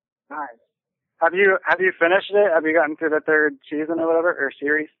yeah. Nice. Have you finished it? Have you gotten through the third season or whatever, or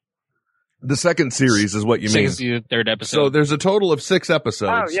series? The second series is what you mean. The third episode. So there's a total of 6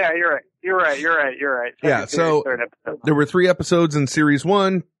 episodes. Oh yeah, you're right. Yeah, so third episode. there were 3 episodes in series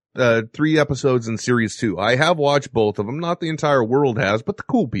 1, 3 episodes in series 2. I have watched both of them. Not the entire world has, but the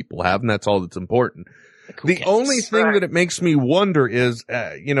cool people have, and that's all that's important. The only thing that it makes me wonder is,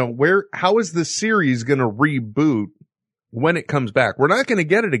 how is the series going to reboot when it comes back? We're not going to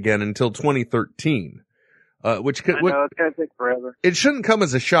get it again until 2013. Which could, I know, it's going to take forever. It shouldn't come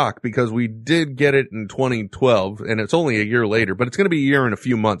as a shock because we did get it in 2012 and it's only a year later, but it's going to be a year and a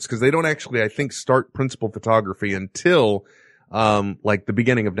few months because they don't actually, I think, start principal photography until, like the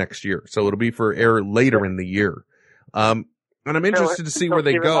beginning of next year. So it'll be for air later in the year. And I'm interested to see where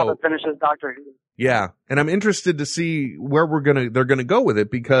they go. Finishes Doctor Who. Yeah. And I'm interested to see where they're going to go with it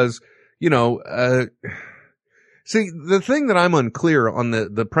because, see, the thing that I'm unclear on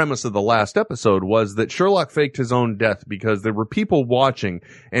the premise of the last episode was that Sherlock faked his own death because there were people watching,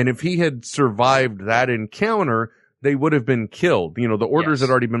 and if he had survived that encounter, they would have been killed. The orders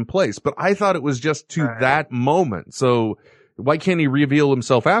had already been placed, but I thought it was just to that moment. So why can't he reveal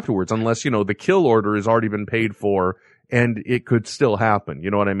himself afterwards unless, the kill order has already been paid for and it could still happen.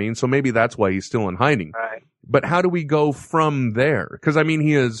 You know what I mean? So maybe that's why he's still in hiding. Right. But how do we go from there? Because, I mean,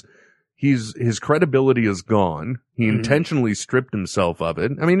 his credibility is gone. He intentionally stripped himself of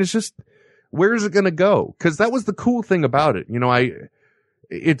it. I mean, it's just, where is it going to go? Because that was the cool thing about it.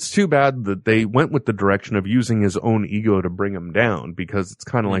 It's too bad that they went with the direction of using his own ego to bring him down because it's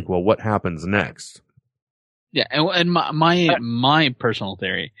kind of like, well, what happens next? Yeah, and my personal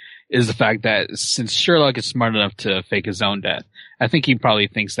theory is the fact that since Sherlock is smart enough to fake his own death, I think he probably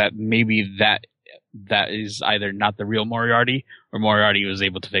thinks that maybe that is either not the real Moriarty or Moriarty was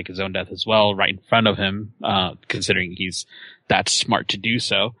able to fake his own death as well right in front of him, considering he's that smart to do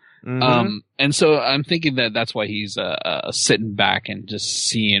so. Mm-hmm. And so I'm thinking that that's why he's sitting back and just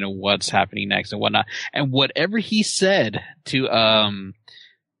seeing what's happening next and whatnot. And whatever he said to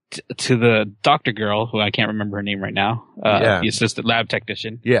the doctor girl, who I can't remember her name right now, the assistant lab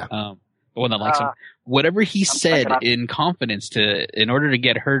technician. Yeah. The one that likes him. Whatever he said in confidence in order to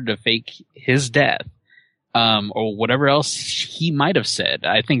get her to fake his death, or whatever else he might have said,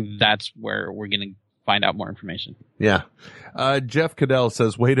 I think that's where we're going to find out more information. Yeah. Jeff Cadell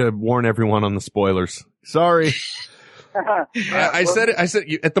says, way to warn everyone on the spoilers. Sorry. I said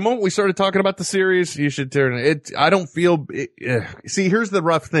at the moment we started talking about the series, you should turn it. I don't feel see, here's the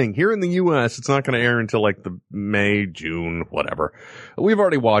rough thing. Here in the US, it's not going to air until like the May, June, whatever. We've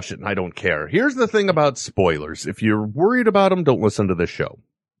already watched it and I don't care. Here's the thing about spoilers. If you're worried about them, don't listen to this show.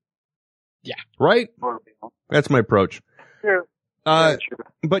 Yeah. Right? That's my approach. Sure.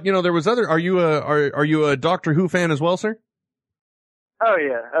 But there was are you a Doctor Who fan as well, sir? Oh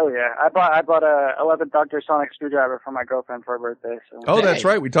yeah. I bought a 11th Doctor Sonic screwdriver for my girlfriend for her birthday. So. Oh, that's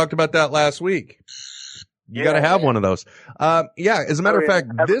right. We talked about that last week. You got to have one of those. As a matter of fact,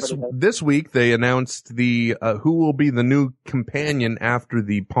 this week they announced the who will be the new companion after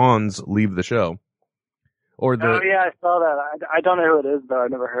the Pawns leave the show. Or the I saw that. I don't know who it is though.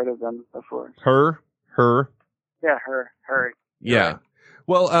 I've never heard of them before. Her. Yeah, her. Yeah. Right.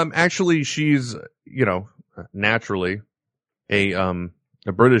 Well, actually, she's naturally a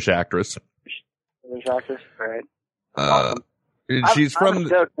British actress. British actress, right? Awesome. She's I'm a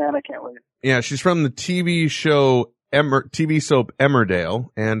joke, man. I can't wait. Yeah, she's from the TV show TV soap Emmerdale,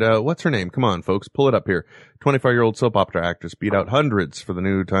 and what's her name? Come on, folks, pull it up here. 25-year-old soap opera actress beat out hundreds for the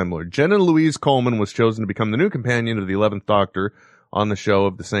new Time Lord. Jenna Louise Coleman was chosen to become the new companion of the 11th Doctor on the show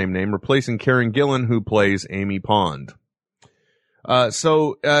of the same name, replacing Karen Gillan, who plays Amy Pond.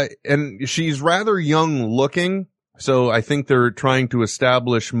 And she's rather young looking. So I think they're trying to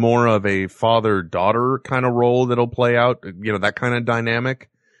establish more of a father-daughter kind of role that'll play out, that kind of dynamic.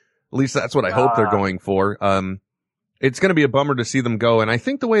 At least that's what I hope they're going for. It's going to be a bummer to see them go. And I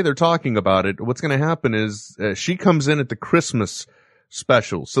think the way they're talking about it, what's going to happen is she comes in at the Christmas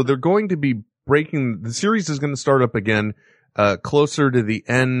special. So they're going to be the series is going to start up again, closer to the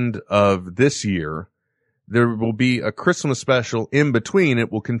end of this year. There will be a Christmas special in between.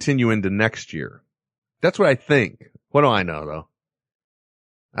 It will continue into next year. That's what I think. What do I know, though?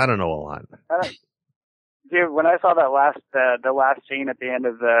 I don't know a lot. Dude, when I saw that the last scene at the end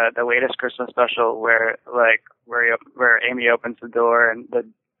of the latest Christmas special, where Amy opens the door and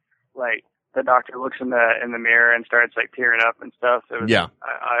the doctor looks in the mirror and starts tearing up and stuff. It was,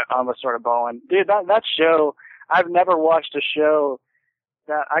 I almost started bawling. Dude, that show, I've never watched a show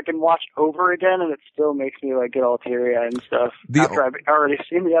that I can watch over again and it still makes me get all teary-eyed and stuff after I've already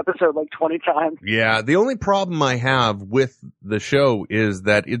seen the episode 20 times. Yeah, the only problem I have with the show is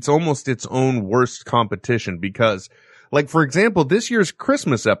that it's almost its own worst competition because Like, for example, this year's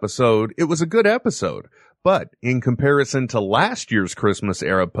Christmas episode, it was a good episode, but in comparison to last year's Christmas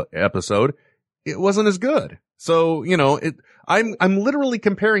era episode, it wasn't as good. So, you know, I'm literally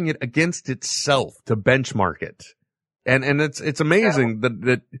comparing it against itself to benchmark it. And it's amazing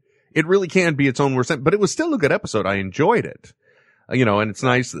that it really can be its own worst, but it was still a good episode. I enjoyed it. You know, and it's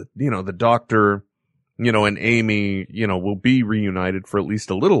nice that, you know, the Doctor, you know, and Amy, you know, will be reunited for at least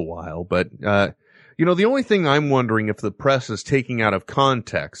a little while. But, you know, the only thing I'm wondering if the press is taking out of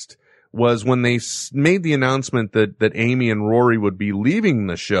context was when they made the announcement that Amy and Rory would be leaving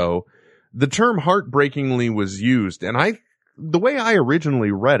the show, the term heartbreakingly was used. And the way I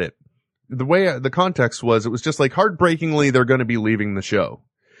originally read it, the context was, it was just like heartbreakingly they're going to be leaving the show.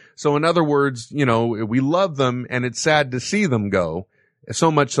 So in other words, you know, we love them and it's sad to see them go, so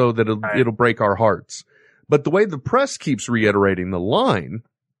much so that it'll break our hearts. But the way the press keeps reiterating the line,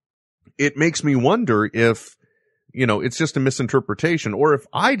 it makes me wonder if, you know, it's just a misinterpretation, or if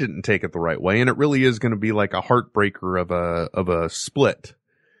I didn't take it the right way and it really is going to be like a heartbreaker of a split.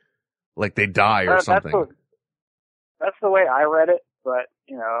 Like they die or something. That's the way I read it, but,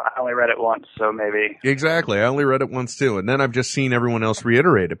 you know, I only read it once, so maybe. Exactly. I only read it once too, and then I've just seen everyone else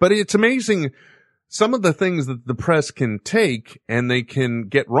reiterate it. But it's amazing some of the things that the press can take and they can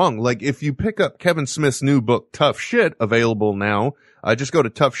get wrong. Like if you pick up Kevin Smith's new book, Tough Shit, available now, just go to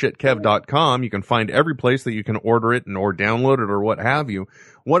toughshitkev.com. You can find every place that you can order it or download it or what have you.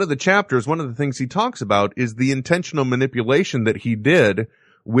 One of the chapters, one of the things he talks about is the intentional manipulation that he did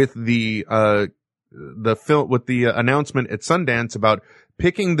with the film, with the announcement at Sundance about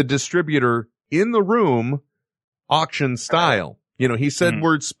picking the distributor in the room, auction style. You know, he said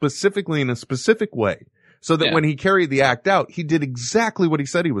words specifically in a specific way so that when he carried the act out, he did exactly what he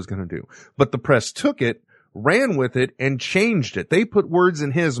said he was going to do. But the press took it, ran with it, and changed it. They put words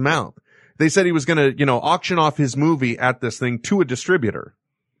in his mouth. They said he was going to, you know, auction off his movie at this thing to a distributor.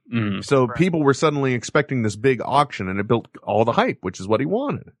 So people were suddenly expecting this big auction, and it built all the hype, which is what he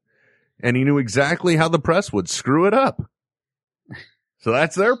wanted. And he knew exactly how the press would screw it up. So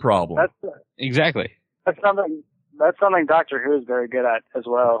that's their problem. Exactly. That's something Doctor Who is very good at as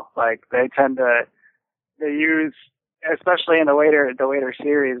well. Like they use, especially in the later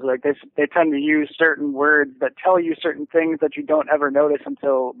series, like they tend to use certain words that tell you certain things that you don't ever notice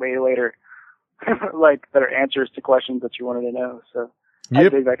until way later. Like that are answers to questions that you wanted to know. So I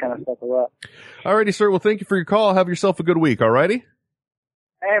dig that kind of stuff a lot. Alrighty, sir. Well, thank you for your call. Have yourself a good week. Alrighty.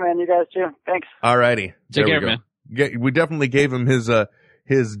 Hey man, you guys too. Thanks. Alrighty. Take care, man. We definitely gave him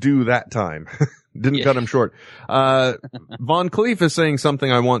his due that time. Didn't cut him short. Von Cleef is saying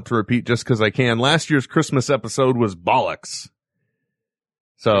something I want to repeat just because I can. Last year's Christmas episode was bollocks.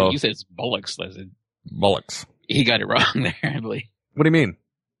 So you said it's bollocks. Bollocks. He got it wrong there, I believe. What do you mean?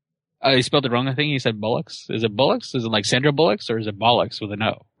 He spelled it wrong, I think. He said bollocks. Is it bollocks? Is it like Sandra Bullocks, or is it bollocks with an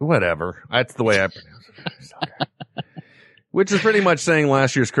O? Whatever. That's the way I pronounce it. Okay. Which is pretty much saying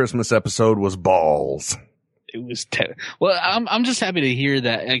last year's Christmas episode was balls. It was well. I'm just happy to hear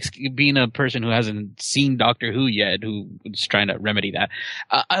that. Being a person who hasn't seen Doctor Who yet, who is trying to remedy that,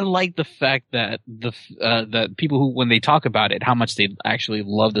 I like the fact that that people who, when they talk about it, how much they actually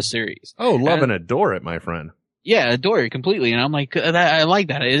love the series. Oh, love and adore it, my friend. Yeah, adore it completely. And I'm like, I like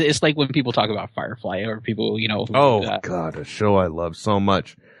that. It's like when people talk about Firefly, or people, you know. God, a show I love so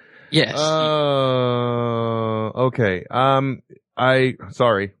much. Yes. Okay.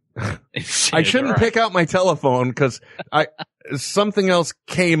 Sorry. I shouldn't pick out my telephone because something else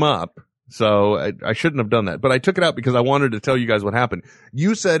came up. So I shouldn't have done that, but I took it out because I wanted to tell you guys what happened.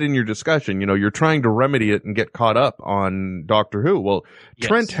 You said in your discussion, you know, you're trying to remedy it and get caught up on Doctor Who. Well, yes.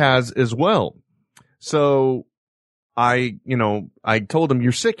 Trent has as well. So I told him,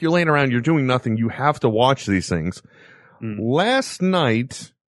 you're sick, you're laying around, you're doing nothing. You have to watch these things. Last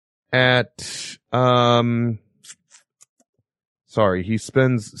night at, sorry, he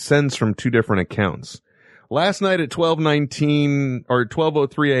sends from two different accounts. Last night at 12:19 or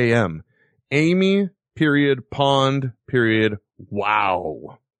 12:03 a.m., Amy, Pond,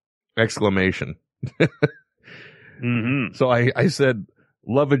 wow, exclamation. So I said,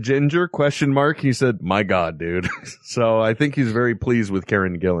 love a ginger, ? He said, my God, dude. So I think he's very pleased with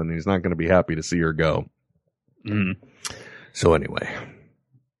Karen Gillan. He's not going to be happy to see her go. So anyway.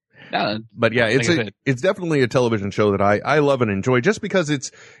 But yeah, it's definitely a television show that I love and enjoy just because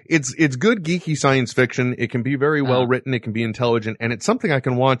it's good geeky science fiction. It can be very well written. It can be intelligent, and it's something I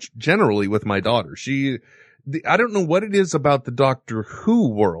can watch generally with my daughter. I don't know what it is about the Doctor Who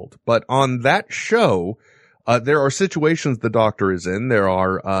world, but on that show, there are situations the Doctor is in. There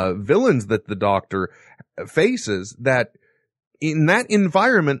are, villains that the Doctor faces that in that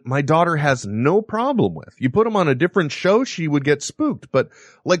environment, my daughter has no problem with. You put them on a different show, she would get spooked. But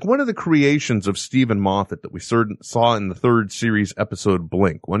like one of the creations of Stephen Moffat that we saw in the 3rd series episode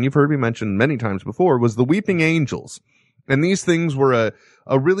Blink, one you've heard me mention many times before, was the Weeping Angels. And these things were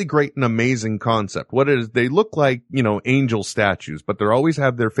a really great and amazing concept. What it is, they look like, angel statues, but they always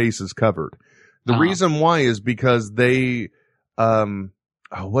have their faces covered. The reason why is because they,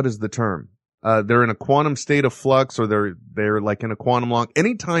 what is the term? They're in a quantum state of flux, or they're like in a quantum lock.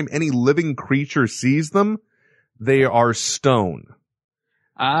 Anytime any living creature sees them, they are stone.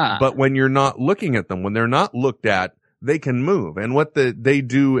 But when you're not looking at them, when they're not looked at, they can move. And what they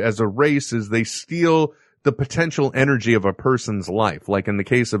do as a race is they steal the potential energy of a person's life. Like in the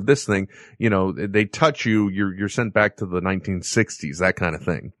case of this thing, they touch you, you're sent back to the 1960s, that kind of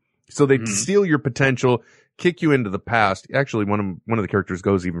thing. So they steal your potential, kick you into the past. Actually, one of the characters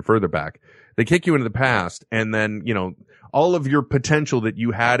goes even further back. They kick you into the past, and then, all of your potential that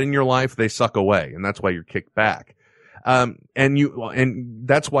you had in your life, they suck away, and that's why you're kicked back. And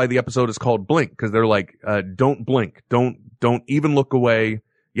that's why the episode is called Blink, because they're like, don't blink, don't even look away.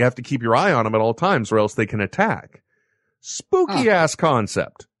 You have to keep your eye on them at all times, or else they can attack. Spooky ass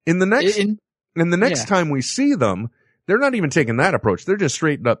concept. In the next time we see them, they're not even taking that approach. They're just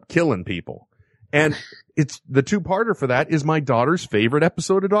straight up killing people. And it's the 2-parter for that is my daughter's favorite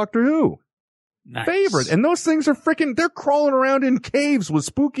episode of Doctor Who. Nice. Favorite. And those things are they're crawling around in caves with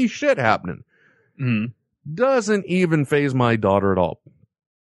spooky shit happening. Doesn't even faze my daughter at all.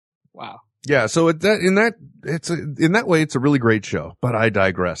 Wow. Yeah. So in that way, it's a really great show, but I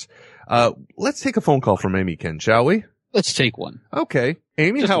digress. Let's take a phone call from Amy, Ken, shall we? Let's take one. Okay.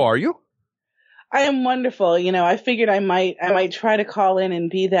 Amy, how are you? I am wonderful. I figured I might try to call in and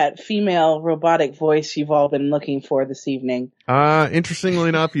be that female robotic voice you've all been looking for this evening. Interestingly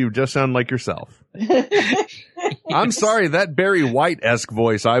enough, you just sound like yourself. I'm sorry, that Barry White-esque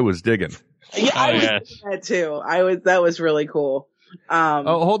voice I was digging. Yeah, I was digging that too. That was really cool.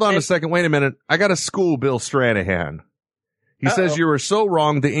 Hold on a second. Wait a minute. I got to school Bill Stranahan. He says you are so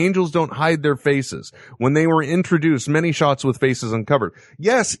wrong. The angels don't hide their faces. When they were introduced, many shots with faces uncovered.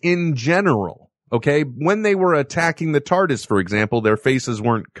 Yes, in general. Okay, when they were attacking the TARDIS, for example, their faces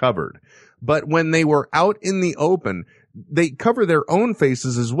weren't covered. But when they were out in the open, they cover their own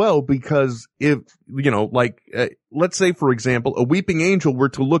faces as well, because if, let's say, for example, a weeping angel were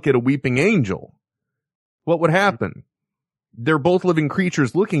to look at a weeping angel, what would happen? They're both living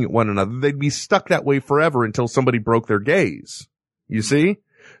creatures looking at one another. They'd be stuck that way forever until somebody broke their gaze. You see?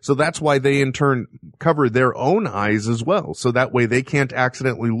 So that's why they in turn cover their own eyes as well. So that way they can't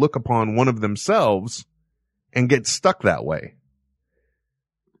accidentally look upon one of themselves and get stuck that way.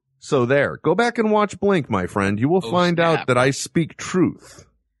 So there, go back and watch Blink, my friend. You will find out that I speak truth.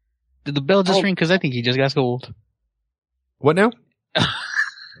 Did the bell just ring? Because I think he just got schooled. What now?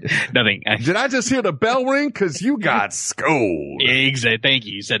 Nothing. Did I just hear the bell ring? Because you got schooled. Exactly. Thank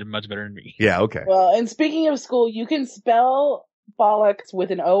you. You said it much better than me. Yeah, okay. Well, and speaking of school, you can spell bollocks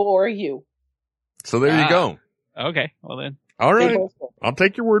with an O or a U. So there you go. Okay. Well then. All right. I'll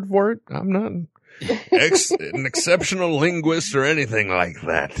take your word for it. I'm not an exceptional linguist or anything like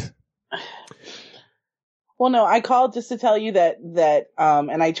that. Well, no, I called just to tell you that,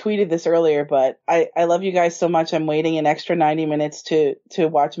 and I tweeted this earlier, but I love you guys so much. I'm waiting an extra 90 minutes to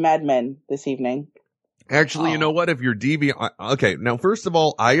watch Mad Men this evening. Actually, you know what? If you're okay, now, first of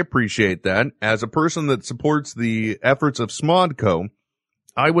all, I appreciate that. As a person that supports the efforts of Smodco,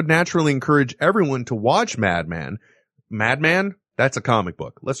 I would naturally encourage everyone to watch Mad Men. Mad Men? That's a comic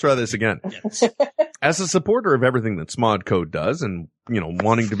book. Let's try this again. Yes. As a supporter of everything that Smodco does and,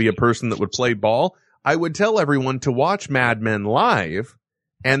 wanting to be a person that would play ball, I would tell everyone to watch Mad Men live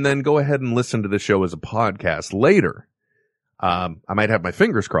and then go ahead and listen to the show as a podcast later. I might have my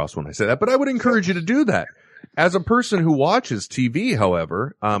fingers crossed when I say that, but I would encourage you to do that. As a person who watches TV,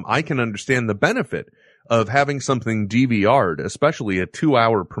 however, I can understand the benefit of having something DVR'd, especially a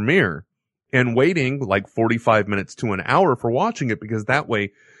 2-hour premiere, and waiting like 45 minutes to an hour for watching it, because that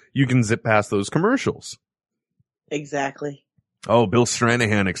way you can zip past those commercials. Exactly. Oh, Bill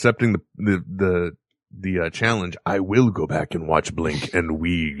Stranahan accepting the challenge. I will go back and watch Blink and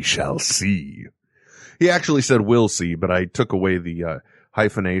we shall see. He actually said we'll see, but I took away the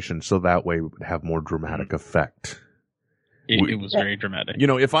hyphenation so that way it would have more dramatic effect. It was very dramatic.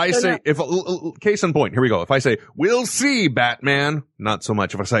 If I say, case in point, here we go. If I say, we'll see, Batman, not so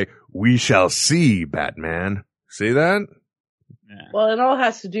much. If I say, we shall see, Batman. See that? Yeah. Well, it all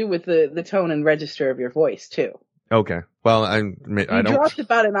has to do with the tone and register of your voice, too. Okay. Well, I don't. Dropped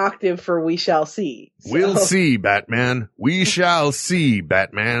about an octave for we shall see. So. We'll see, Batman. We shall see,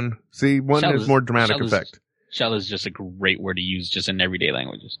 Batman. See, one has more dramatic effect. Shell is just a great word to use just in everyday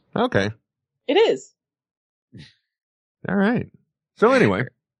languages. Okay. It is. All right. So anyway.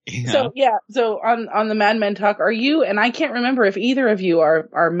 So on the Mad Men talk, are you, and I can't remember if either of you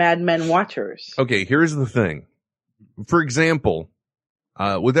are Mad Men watchers. Okay, here's the thing. For example,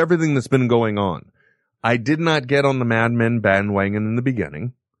 with everything that's been going on, I did not get on the Mad Men bandwagon in the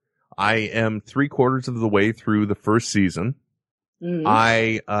beginning. I am 3/4 of the way through the first season. Mm-hmm.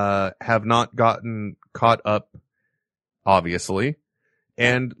 I have not gotten caught up, obviously.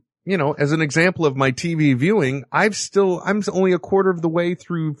 And, you know, as an example of my TV viewing, I'm only 1/4 of the way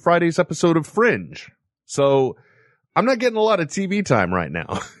through Friday's episode of Fringe. So I'm not getting a lot of TV time right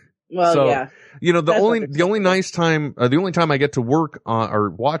now. Well, so, yeah. You know, the only time I get to work or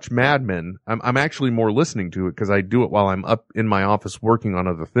watch Mad Men, I'm actually more listening to it because I do it while I'm up in my office working on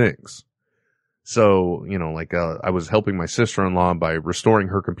other things. So, you know, like, I was helping my sister-in-law by restoring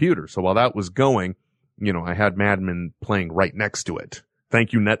her computer. So while that was going, you know, I had Mad Men playing right next to it.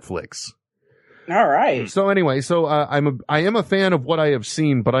 Thank you, Netflix. All right. So anyway, I am a fan of what I have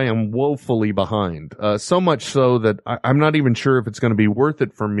seen, but I am woefully behind. So much so that I'm not even sure if it's going to be worth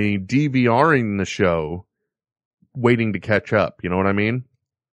it for me DVRing the show, waiting to catch up. You know what I mean?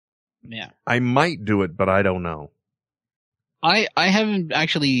 Yeah. I might do it, but I don't know. I haven't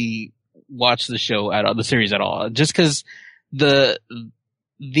actually watched the show the series at all, just because the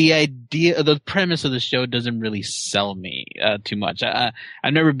idea, the premise of the show doesn't really sell me too much. I've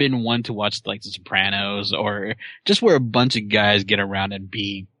never been one to watch like The Sopranos or just where a bunch of guys get around and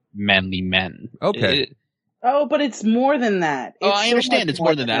be manly men. Okay. But it's more than that. I understand it's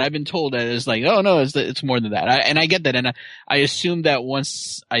more than that. I've been told that it's like, oh no, it's more than that. And I get that. And I assume that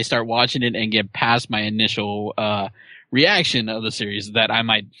once I start watching it and get past my initial reaction of the series, that I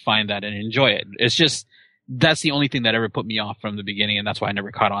might find that and enjoy it. It's just, that's the only thing that ever put me off from the beginning, and that's why I never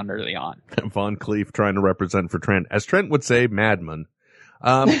caught on early on. Von Cleef trying to represent for Trent. As Trent would say, madman.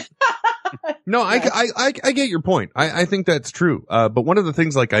 No, I get your point. I think that's true. But one of the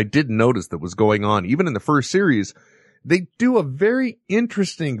things like I did notice that was going on, even in the first series, they do a very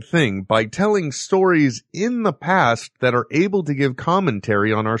interesting thing by telling stories in the past that are able to give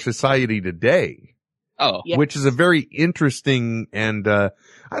commentary on our society today. Oh, yes. Which is a very interesting and,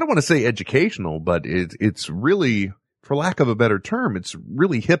 I don't want to say educational, but it's really, for lack of a better term, it's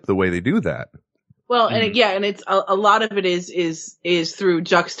really hip the way they do that. Well, and it's a lot of it is through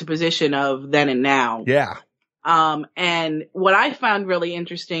juxtaposition of then and now. Yeah. And what I found really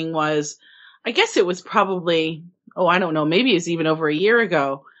interesting was, I guess it was probably, I don't know, maybe it's even over a year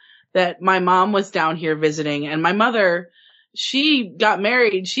ago that my mom was down here visiting, and my mother, she got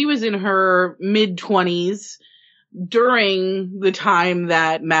married. She was in her mid-20s during the time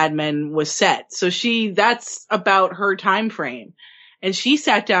that Mad Men was set. So that's about her time frame. And she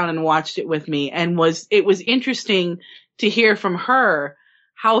sat down and watched it with me, and it was interesting to hear from her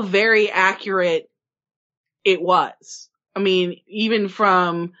how very accurate it was. I mean, even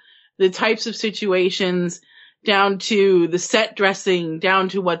from the types of situations down to the set dressing, down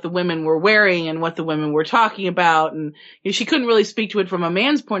to what the women were wearing and what the women were talking about. And she couldn't really speak to it from a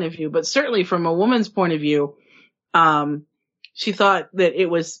man's point of view, but certainly from a woman's point of view, she thought that it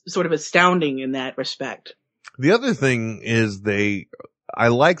was sort of astounding in that respect. The other thing is I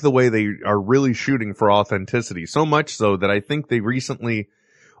like the way they are really shooting for authenticity, so much so that I think they recently,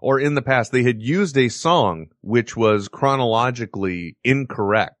 or in the past, they had used a song which was chronologically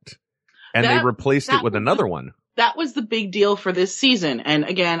incorrect, and they replaced it with another one. That was the big deal for this season. And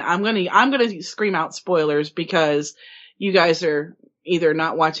again, I'm gonna scream out spoilers because you guys are either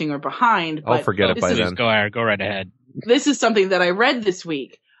not watching or behind. I'll forget it by then. Go right ahead. This is something that I read this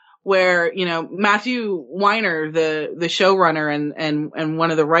week, where, Matthew Weiner, the showrunner and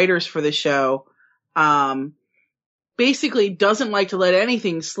one of the writers for the show, basically doesn't like to let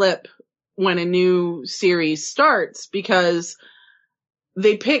anything slip when a new series starts, because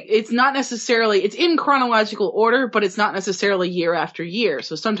it's in chronological order, but it's not necessarily year after year.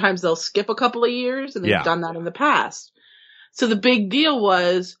 So sometimes they'll skip a couple of years, and they've done that in the past. So the big deal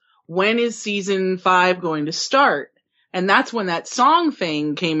was, when is season 5 going to start? And that's when that song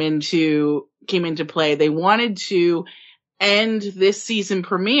thing came into play. They wanted to end this season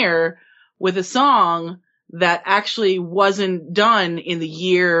premiere with a song that actually wasn't done in the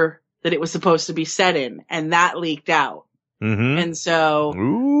year that it was supposed to be set in, and that leaked out. Mm-hmm. And so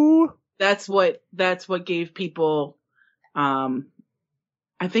Ooh. that's what gave people,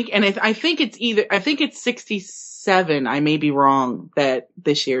 I think it's 67. I may be wrong, that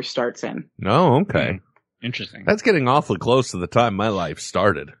this year starts in. Oh, okay. Interesting. That's getting awfully close to the time my life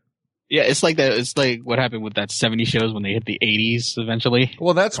started. Yeah, it's like that. It's like what happened with that 70s shows when they hit the 80s eventually.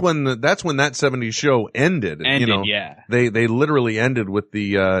 Well, that's when that 70s show ended. Yeah. They literally ended with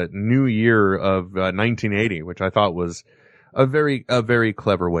the new year of 1980, which I thought was a very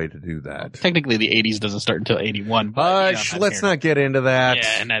clever way to do that. Technically, the 80s doesn't start until 81. But let's not get into that.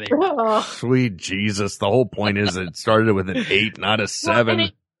 Yeah, neither here. Sweet Jesus! The whole point is it started with an 8, not a 7. Well,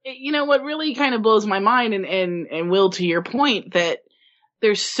 you know what really kind of blows my mind, and Will, to your point, that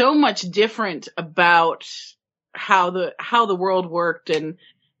there's so much different about how the world worked and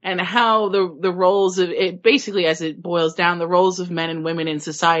how the roles of it, basically as it boils down, the roles of men and women in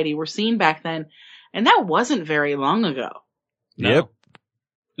society were seen back then, and that wasn't very long ago. Yep.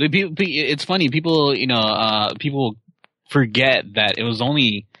 It's funny, people people forget that it was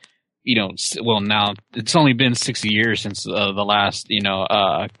only now it's only been 60 years since the last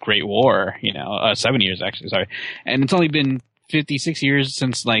Great War, 7 years actually, sorry, and it's only been 56 years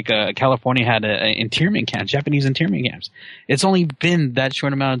since California had internment camp, Japanese internment camps. It's only been that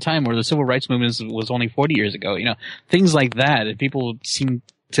short amount of time, where the civil rights movement was only 40 years ago. Things like that. People seem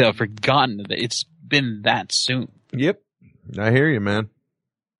to have forgotten that it's been that soon. Yep. I hear you, man.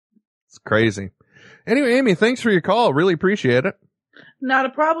 It's crazy. Anyway, Amy, thanks for your call. Really appreciate it. Not a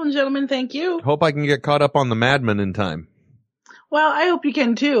problem, gentlemen. Thank you. Hope I can get caught up on the Mad Men in time. Well, I hope you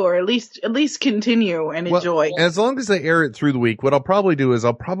can too, or at least continue and enjoy. As long as they air it through the week, what I'll probably do is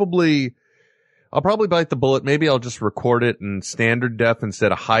I'll probably bite the bullet. Maybe I'll just record it in standard def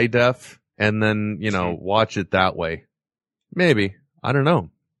instead of high def, and then watch it that way. Maybe. I don't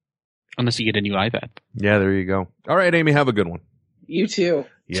know. Unless you get a new iPad. Yeah, there you go. All right, Amy, have a good one. You too.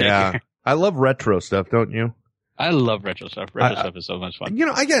 Yeah, I love retro stuff, don't you? I love retro stuff. Retro stuff is so much fun.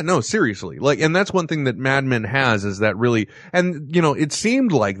 Seriously. And that's one thing that Mad Men has, is that really, and it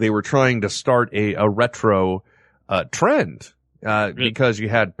seemed like they were trying to start a retro trend, because you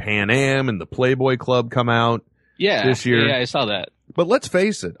had Pan Am and the Playboy Club come out this year. Yeah, I saw that. But let's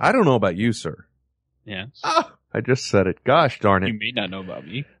face it, I don't know about you, sir. Yeah. I just said it. Gosh darn it. You may not know about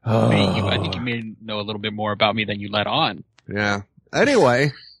me. I think you may know a little bit more about me than you let on. Yeah.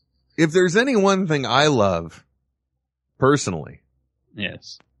 Anyway, if there's any one thing I love personally.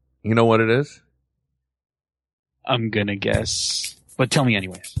 Yes. You know what it is? I'm gonna guess. But tell me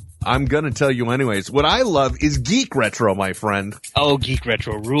anyways. I'm gonna tell you anyways. What I love is Geek Retro, my friend. Oh, Geek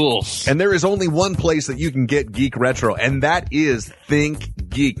Retro rules. And there is only one place that you can get Geek Retro, and that is Think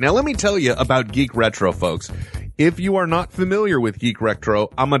Geek. Now let me tell you about Geek Retro, folks. If you are not familiar with Geek Retro,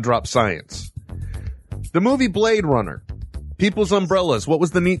 I'm gonna drop science. The movie Blade Runner. People's umbrellas. What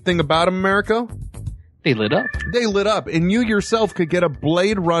was the neat thing about them, Americo? They lit up. They lit up, and you yourself could get a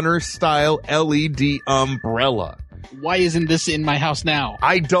Blade Runner style LED umbrella. Why isn't this in my house now?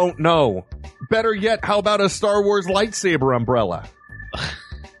 I don't know. Better yet, how about a Star Wars lightsaber umbrella?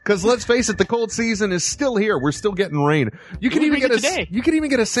 Because let's face it, the cold season is still here. We're still getting rain. You can even get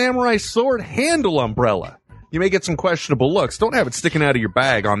a samurai sword handle umbrella. You may get some questionable looks. Don't have it sticking out of your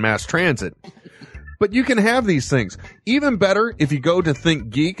bag on mass transit. But you can have these things. Even better, if you go to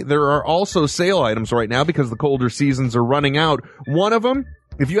Think Geek, there are also sale items right now because the colder seasons are running out. One of them,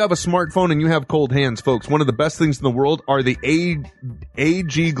 if you have a smartphone and you have cold hands, folks, one of the best things in the world are the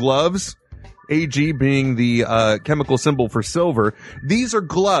AG gloves. AG being the chemical symbol for silver. These are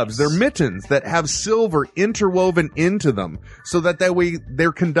gloves. They're mittens that have silver interwoven into them so that way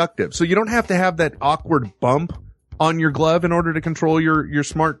they're conductive. So you don't have to have that awkward bump on your glove in order to control your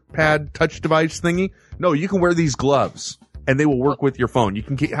smart pad touch device thingy. No, you can wear these gloves and they will work with your phone. You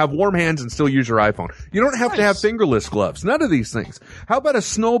can have warm hands and still use your iPhone. You don't have to have fingerless gloves. None of these things. How about a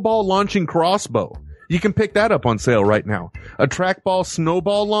snowball launching crossbow? You can pick that up on sale right now. A trackball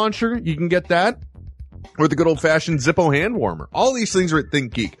snowball launcher, you can get that. Or the good old-fashioned Zippo hand warmer. All these things are at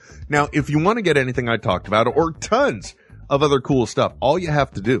Think Geek. Now, if you want to get anything I talked about or tons of other cool stuff, all you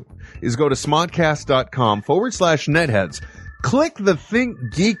have to do is go to smodcast.com/netheads, click the Think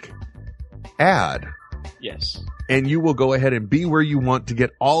Geek ad. Yes. And you will go ahead and be where you want to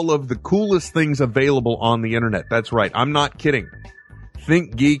get all of the coolest things available on the internet. That's right. I'm not kidding.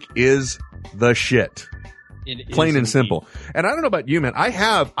 Think Geek is the shit. Plain and simple. And I don't know about you, man. I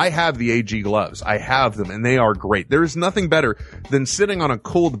have the AG gloves. I have them and they are great. There is nothing better than sitting on a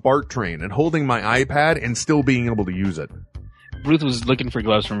cold BART train and holding my iPad and still being able to use it. Ruth was looking for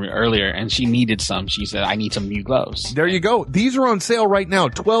gloves from earlier and she needed some. She said, I need some new gloves. There you go. These are on sale right now.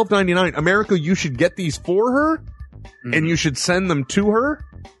 $12.99. America, you should get these for her and you should send them to her.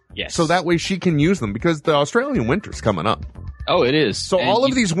 Yes. So that way she can use them because the Australian winter's coming up. Oh, it is. So all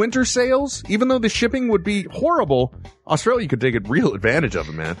of these winter sales, even though the shipping would be horrible, Australia could take a real advantage of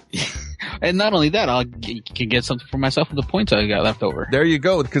it, man. And not only that, I can get something for myself with the points I got left over. There you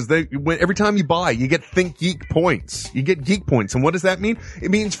go, because every time you buy, you get Think Geek points. You get geek points. And what does that mean? It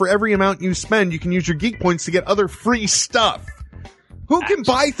means for every amount you spend, you can use your geek points to get other free stuff. Who can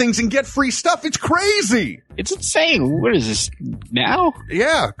buy things and get free stuff? It's crazy. It's insane. What is this now?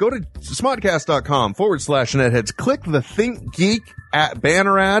 Yeah. Go to smodcast.com/netheads. Click the Think Geek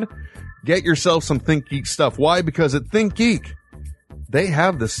banner ad. Get yourself some Think Geek stuff. Why? Because at Think Geek, they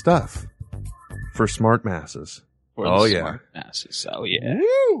have the stuff for smart masses. Smart masses. Oh, yeah.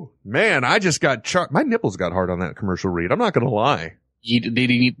 Woo! Man, I just got my nipples got hard on that commercial read. I'm not going to lie. They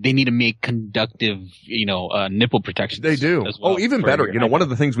need to make conductive, nipple protections. They do. As well even better. One of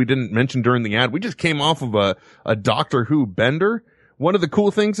the things we didn't mention during the ad, we just came off of a Doctor Who bender. One of the cool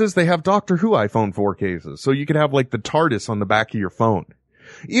things is they have Doctor Who iPhone 4 cases. So you could have like the TARDIS on the back of your phone.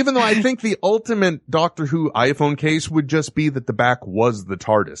 Even though I think the ultimate Doctor Who iPhone case would just be that the back was the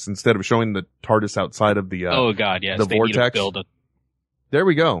TARDIS instead of showing the TARDIS outside of the, oh God, yes. The they vortex. Need to build There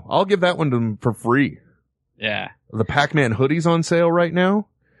we go. I'll give that one to them for free. Yeah. The Pac-Man hoodie's on sale right now.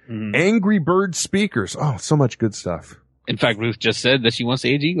 Mm-hmm. Angry Bird speakers. Oh, so much good stuff. In fact, Ruth just said that she wants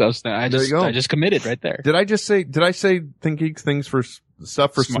AG gloves. I just committed right there. Did I say Think Geeks things for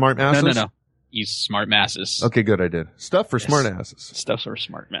stuff for smart masses? No. Use smart masses. Okay, good. I did. Stuff for smart asses. Stuff for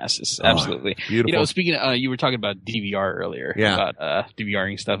smart masses. Absolutely. Beautiful. Speaking of, you were talking about DVR earlier. Yeah. About,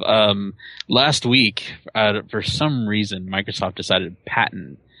 DVRing stuff. Last week, for some reason, Microsoft decided to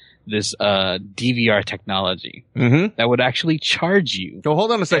patent this DVR technology that would actually charge you. Oh,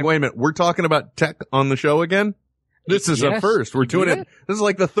 hold on a second. Wait a minute. We're talking about tech on the show again? This is a first. We're doing it. This is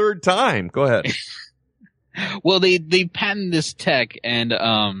like the third time. Go ahead. Well, they patented this tech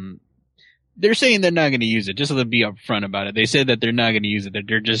and they're saying they're not going to use it, just so they'll be upfront about it. They said that they're not going to use it, that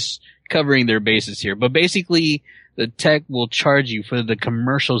they're just covering their bases here. But basically, the tech will charge you for the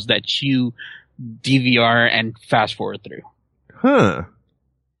commercials that you DVR and fast forward through. Huh.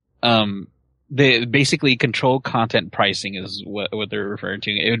 They basically control content pricing is what they're referring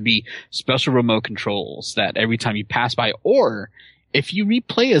to. It would be special remote controls that every time you pass by, or if you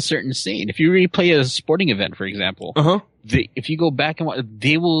replay a certain scene, if you replay a sporting event, for example, if you go back and watch,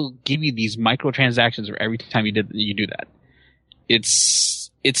 they will give you these microtransactions for every time you do that. It's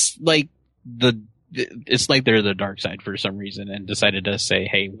like they're the dark side for some reason and decided to say,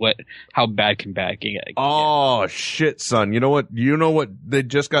 hey, how bad can bad get? Oh shit, son. You know what they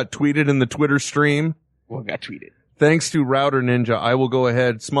just got tweeted in the Twitter stream? What got tweeted? Thanks to Router Ninja, I will go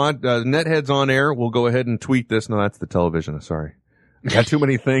ahead. Netheads on air will go ahead and tweet this. No, that's the television. Sorry. I got too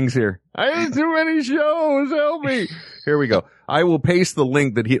many things here. I have too many shows. Help me. Here we go. I will paste the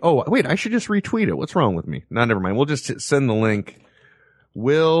link that I should just retweet it. What's wrong with me? No, never mind. We'll just send the link.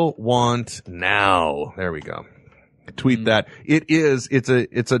 Will want now. There we go. Tweet that. It's a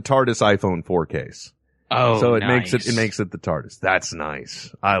TARDIS iPhone 4 case. Oh, so it nice. makes it the TARDIS. That's nice.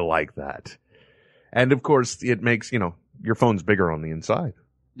 I like that. And of course it makes, your phone's bigger on the inside.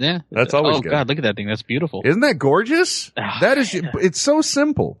 Yeah. That's always good. Oh God, look at that thing. That's beautiful. Isn't that gorgeous? That is, it's so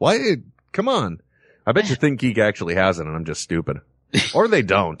simple. Why? Come on. I bet you Think Geek actually has it and I'm just stupid. Or they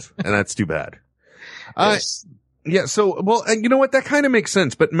don't. And that's too bad. Yes. Yeah, and you know what? That kind of makes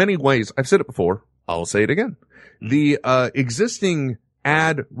sense, but in many ways, I've said it before, I'll say it again. The existing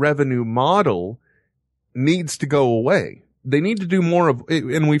ad revenue model needs to go away. They need to do more of,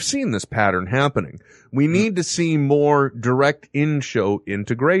 and we've seen this pattern happening. We need to see more direct in-show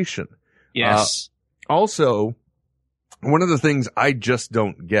integration. Yes. Also, one of the things I just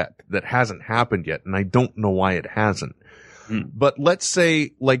don't get that hasn't happened yet, and I don't know why it hasn't, but let's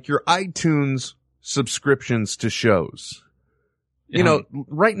say like your iTunes subscriptions to shows.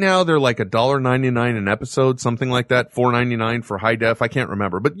 Right now they're like $1.99 an episode, something like that, $4.99 for high def. I can't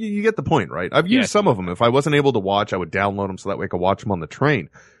remember, but you get the point, right? I've used some of them. If I wasn't able to watch, I would download them so that way I could watch them on the train.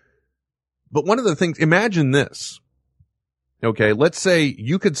 But one of the things, imagine this. Okay, let's say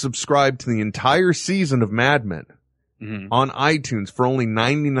you could subscribe to the entire season of Mad Men on iTunes for only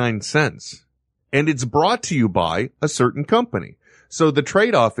 99 cents. And it's brought to you by a certain company. So the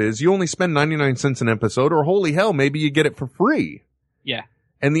trade-off is you only spend 99 cents an episode, or holy hell, maybe you get it for free. Yeah.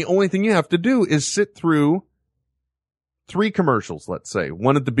 And the only thing you have to do is sit through 3 commercials, let's say.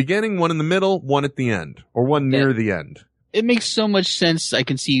 One at the beginning, one in the middle, one at the end, or one near the end. It makes so much sense. I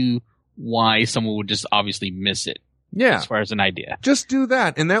can see why someone would just obviously miss it. Yeah. As far as an idea. Just do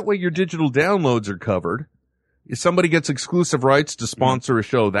that, and that way your digital downloads are covered. If somebody gets exclusive rights to sponsor a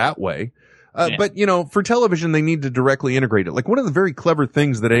show that way. But, for television, they need to directly integrate it. Like one of the very clever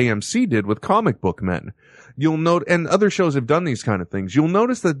things that AMC did with Comic Book Men, you'll note, and other shows have done these kind of things, you'll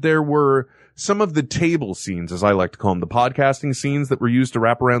notice that there were some of the table scenes, as I like to call them, the podcasting scenes that were used to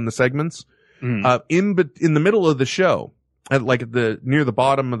wrap around the segments, in the middle of the show, near the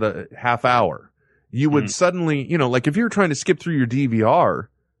bottom of the half hour, you would suddenly, like if you were trying to skip through your DVR,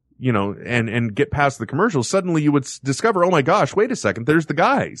 and get past the commercials, suddenly you would discover, oh my gosh, wait a second, there's the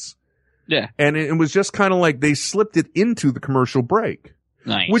guys. Yeah. And it was just kind of like they slipped it into the commercial break.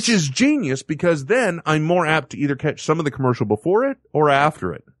 Nice. Which is genius, because then I'm more apt to either catch some of the commercial before it or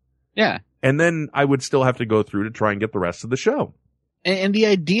after it. Yeah. And then I would still have to go through to try and get the rest of the show. And the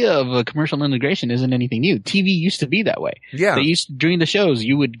idea of a commercial integration isn't anything new. TV used to be that way. Yeah. During the shows,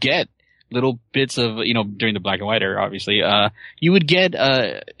 you would get little bits of, during the black and white era, obviously, you would get,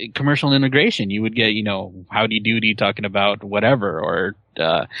 commercial integration. You would get, Howdy Doody talking about whatever, or,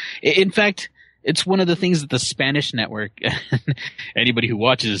 in fact, it's one of the things that the Spanish network, anybody who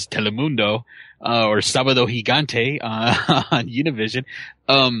watches Telemundo, or Sábado Gigante, on Univision,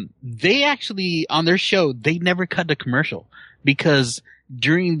 they actually, on their show, they never cut a commercial, because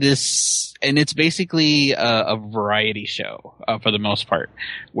during this, and it's basically a variety show, for the most part,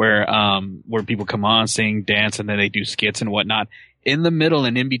 where people come on, sing, dance, and then they do skits and whatnot. In the middle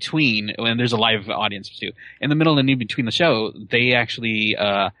and in between, and there's a live audience too, in the middle and in between the show, they actually,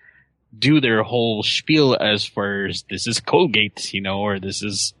 do their whole spiel as far as this is Colgate, or this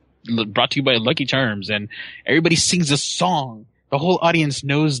is brought to you by Lucky Charms, and everybody sings a song. The whole audience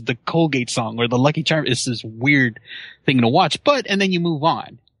knows the Colgate song or the Lucky Charm. It's this weird thing to watch, and then you move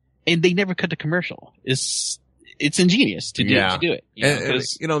on, and they never cut the commercial. It's ingenious to do it.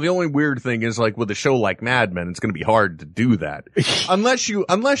 The only weird thing is, like with a show like Mad Men, it's going to be hard to do that unless you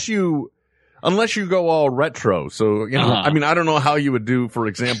go all retro. So, I mean, I don't know how you would do, for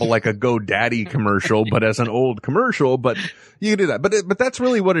example, like a GoDaddy commercial, but as an old commercial, but you can do that. But that's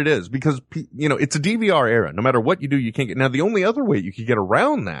really what it is, because, it's a DVR era. No matter what you do, you can't get. Now, the only other way you could get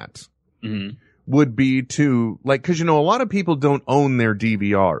around that would be to, cause a lot of people don't own their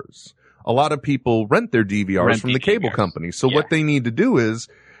DVRs. A lot of people rent their DVRs from the cable company. So what they need to do is,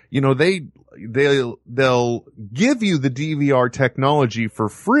 they'll give you the DVR technology for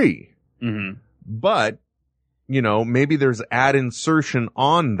free. But, maybe there's ad insertion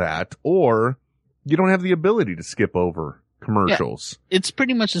on that, or you don't have the ability to skip over commercials. Yeah. It's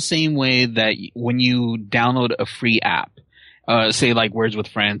pretty much the same way that when you download a free app, say like Words with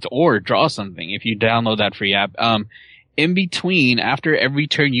Friends or Draw Something, if you download that free app, in between, after every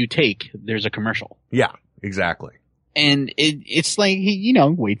turn you take, there's a commercial. Yeah, exactly. And it's like,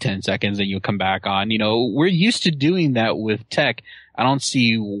 wait 10 seconds and you'll come back on. We're used to doing that with tech. I don't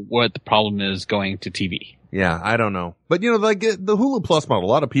see what the problem is going to TV. Yeah, I don't know. But, the Hulu Plus model,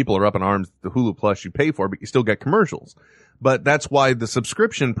 a lot of people are up in arms. The Hulu Plus you pay for, but you still get commercials. But that's why the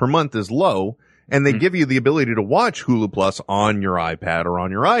subscription per month is low, and they give you the ability to watch Hulu Plus on your iPad or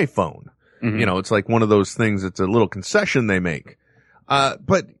on your iPhone. It's like one of those things. It's a little concession they make.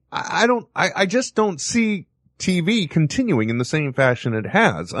 But I just don't see TV continuing in the same fashion it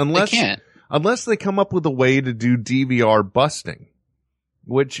has, unless they come up with a way to do DVR busting,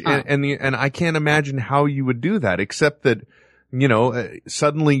 which, and I can't imagine how you would do that, except that,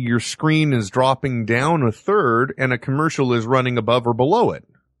 suddenly your screen is dropping down a third and a commercial is running above or below it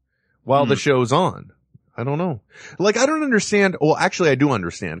while the show's on. I don't know. I don't understand. Well, actually, I do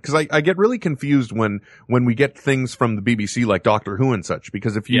understand, because I get really confused when we get things from the BBC like Doctor Who and such,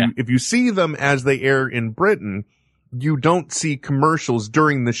 because if you see them as they air in Britain, you don't see commercials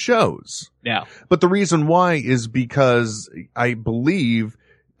during the shows. Yeah. But the reason why is because I believe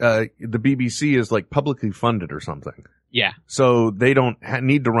the BBC is publicly funded or something. Yeah. So they don't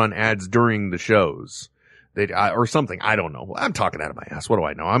need to run ads during the shows. Or something. I don't know. I'm talking out of my ass. What do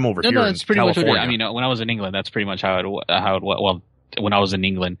I know? I'm over here in it's pretty California. much what it is. I mean, when I was in England, that's pretty much how it well, when I was in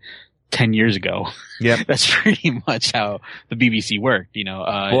England 10 years ago. Yeah. That's pretty much how the BBC worked,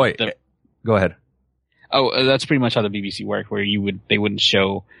 go ahead. Oh, that's pretty much how the BBC worked, where they wouldn't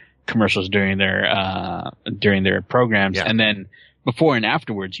show commercials during their programs. Yeah. And then before and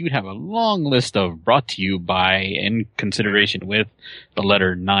afterwards, you'd have a long list of brought to you by, in consideration with the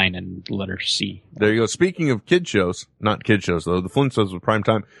letter 9 and the letter C. There you go. Speaking of kid shows, not kid shows though, the Flintstones was prime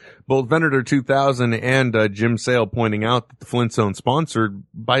time. Both Venator 2000 and Jim Sale pointing out that the Flintstones sponsored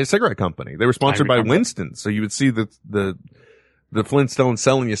by a cigarette company. They were sponsored by Winston, so you would see the Flintstones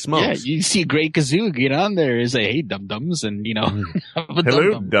selling you smokes. Yeah, you see Great Kazoo get on there and say, "Hey, dum-dums," and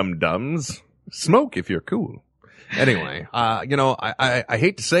hello, dum-dums. Smoke if you're cool. Anyway, I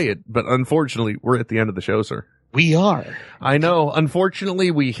hate to say it, but unfortunately, we're at the end of the show, sir. We are. I know.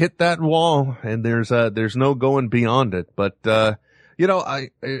 Unfortunately, we hit that wall, and there's no going beyond it. But You know,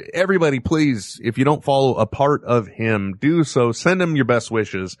 everybody, please, if you don't follow a part of him, do so. Send him your best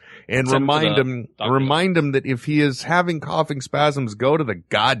wishes and remind him that if he is having coughing spasms, go to the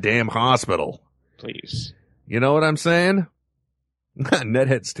goddamn hospital. Please. You know what I'm saying?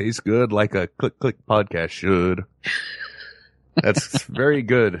 Netheads taste good like a click podcast should. That's very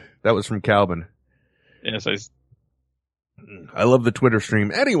good. That was from Calvin. Yes, I love the Twitter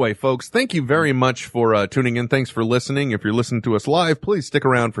stream. Anyway, folks, thank you very much for tuning in. Thanks for listening. If you're listening to us live, please stick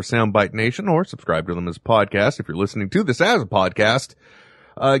around for Soundbite Nation or subscribe to them as a podcast. If you're listening to this as a podcast,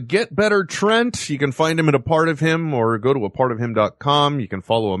 Get Better Trent. You can find him at A Part of Him or go to apartofhim.com. You can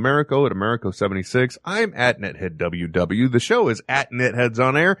follow Americo at Americo76. I'm at NetheadWW. The show is at Netheads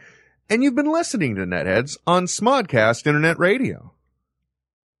on Air. And you've been listening to Netheads on Smodcast Internet Radio.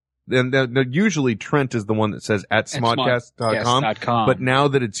 And usually Trent is the one that says at smodcast.com. But now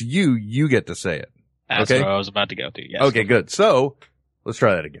that it's you get to say it. That's okay? where I was about to go to. Yes. Okay, good. So let's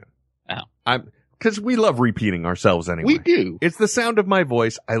try that again. Oh. Because we love repeating ourselves anyway. We do. It's the sound of my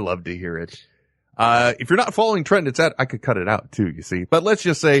voice. I love to hear it. If you're not following Trent, I could cut it out too, you see. But let's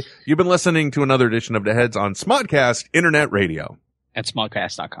just say you've been listening to another edition of The Heads on Smodcast Internet Radio. At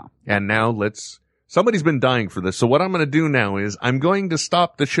smodcast.com. And now somebody's been dying for this. So what I'm going to do now is I'm going to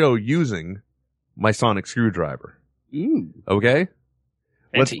stop the show using my sonic screwdriver. Ooh. Okay?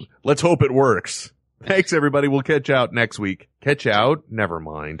 Let's hope it works. Thanks, everybody. We'll catch out next week. Catch out? Never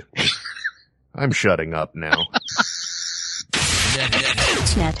mind. I'm shutting up now.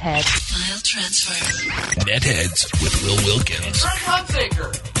 Nethead. File transfer. Netheads with Will Wilkins.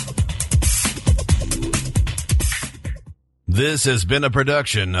 This has been a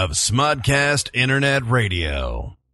production of Smodcast Internet Radio.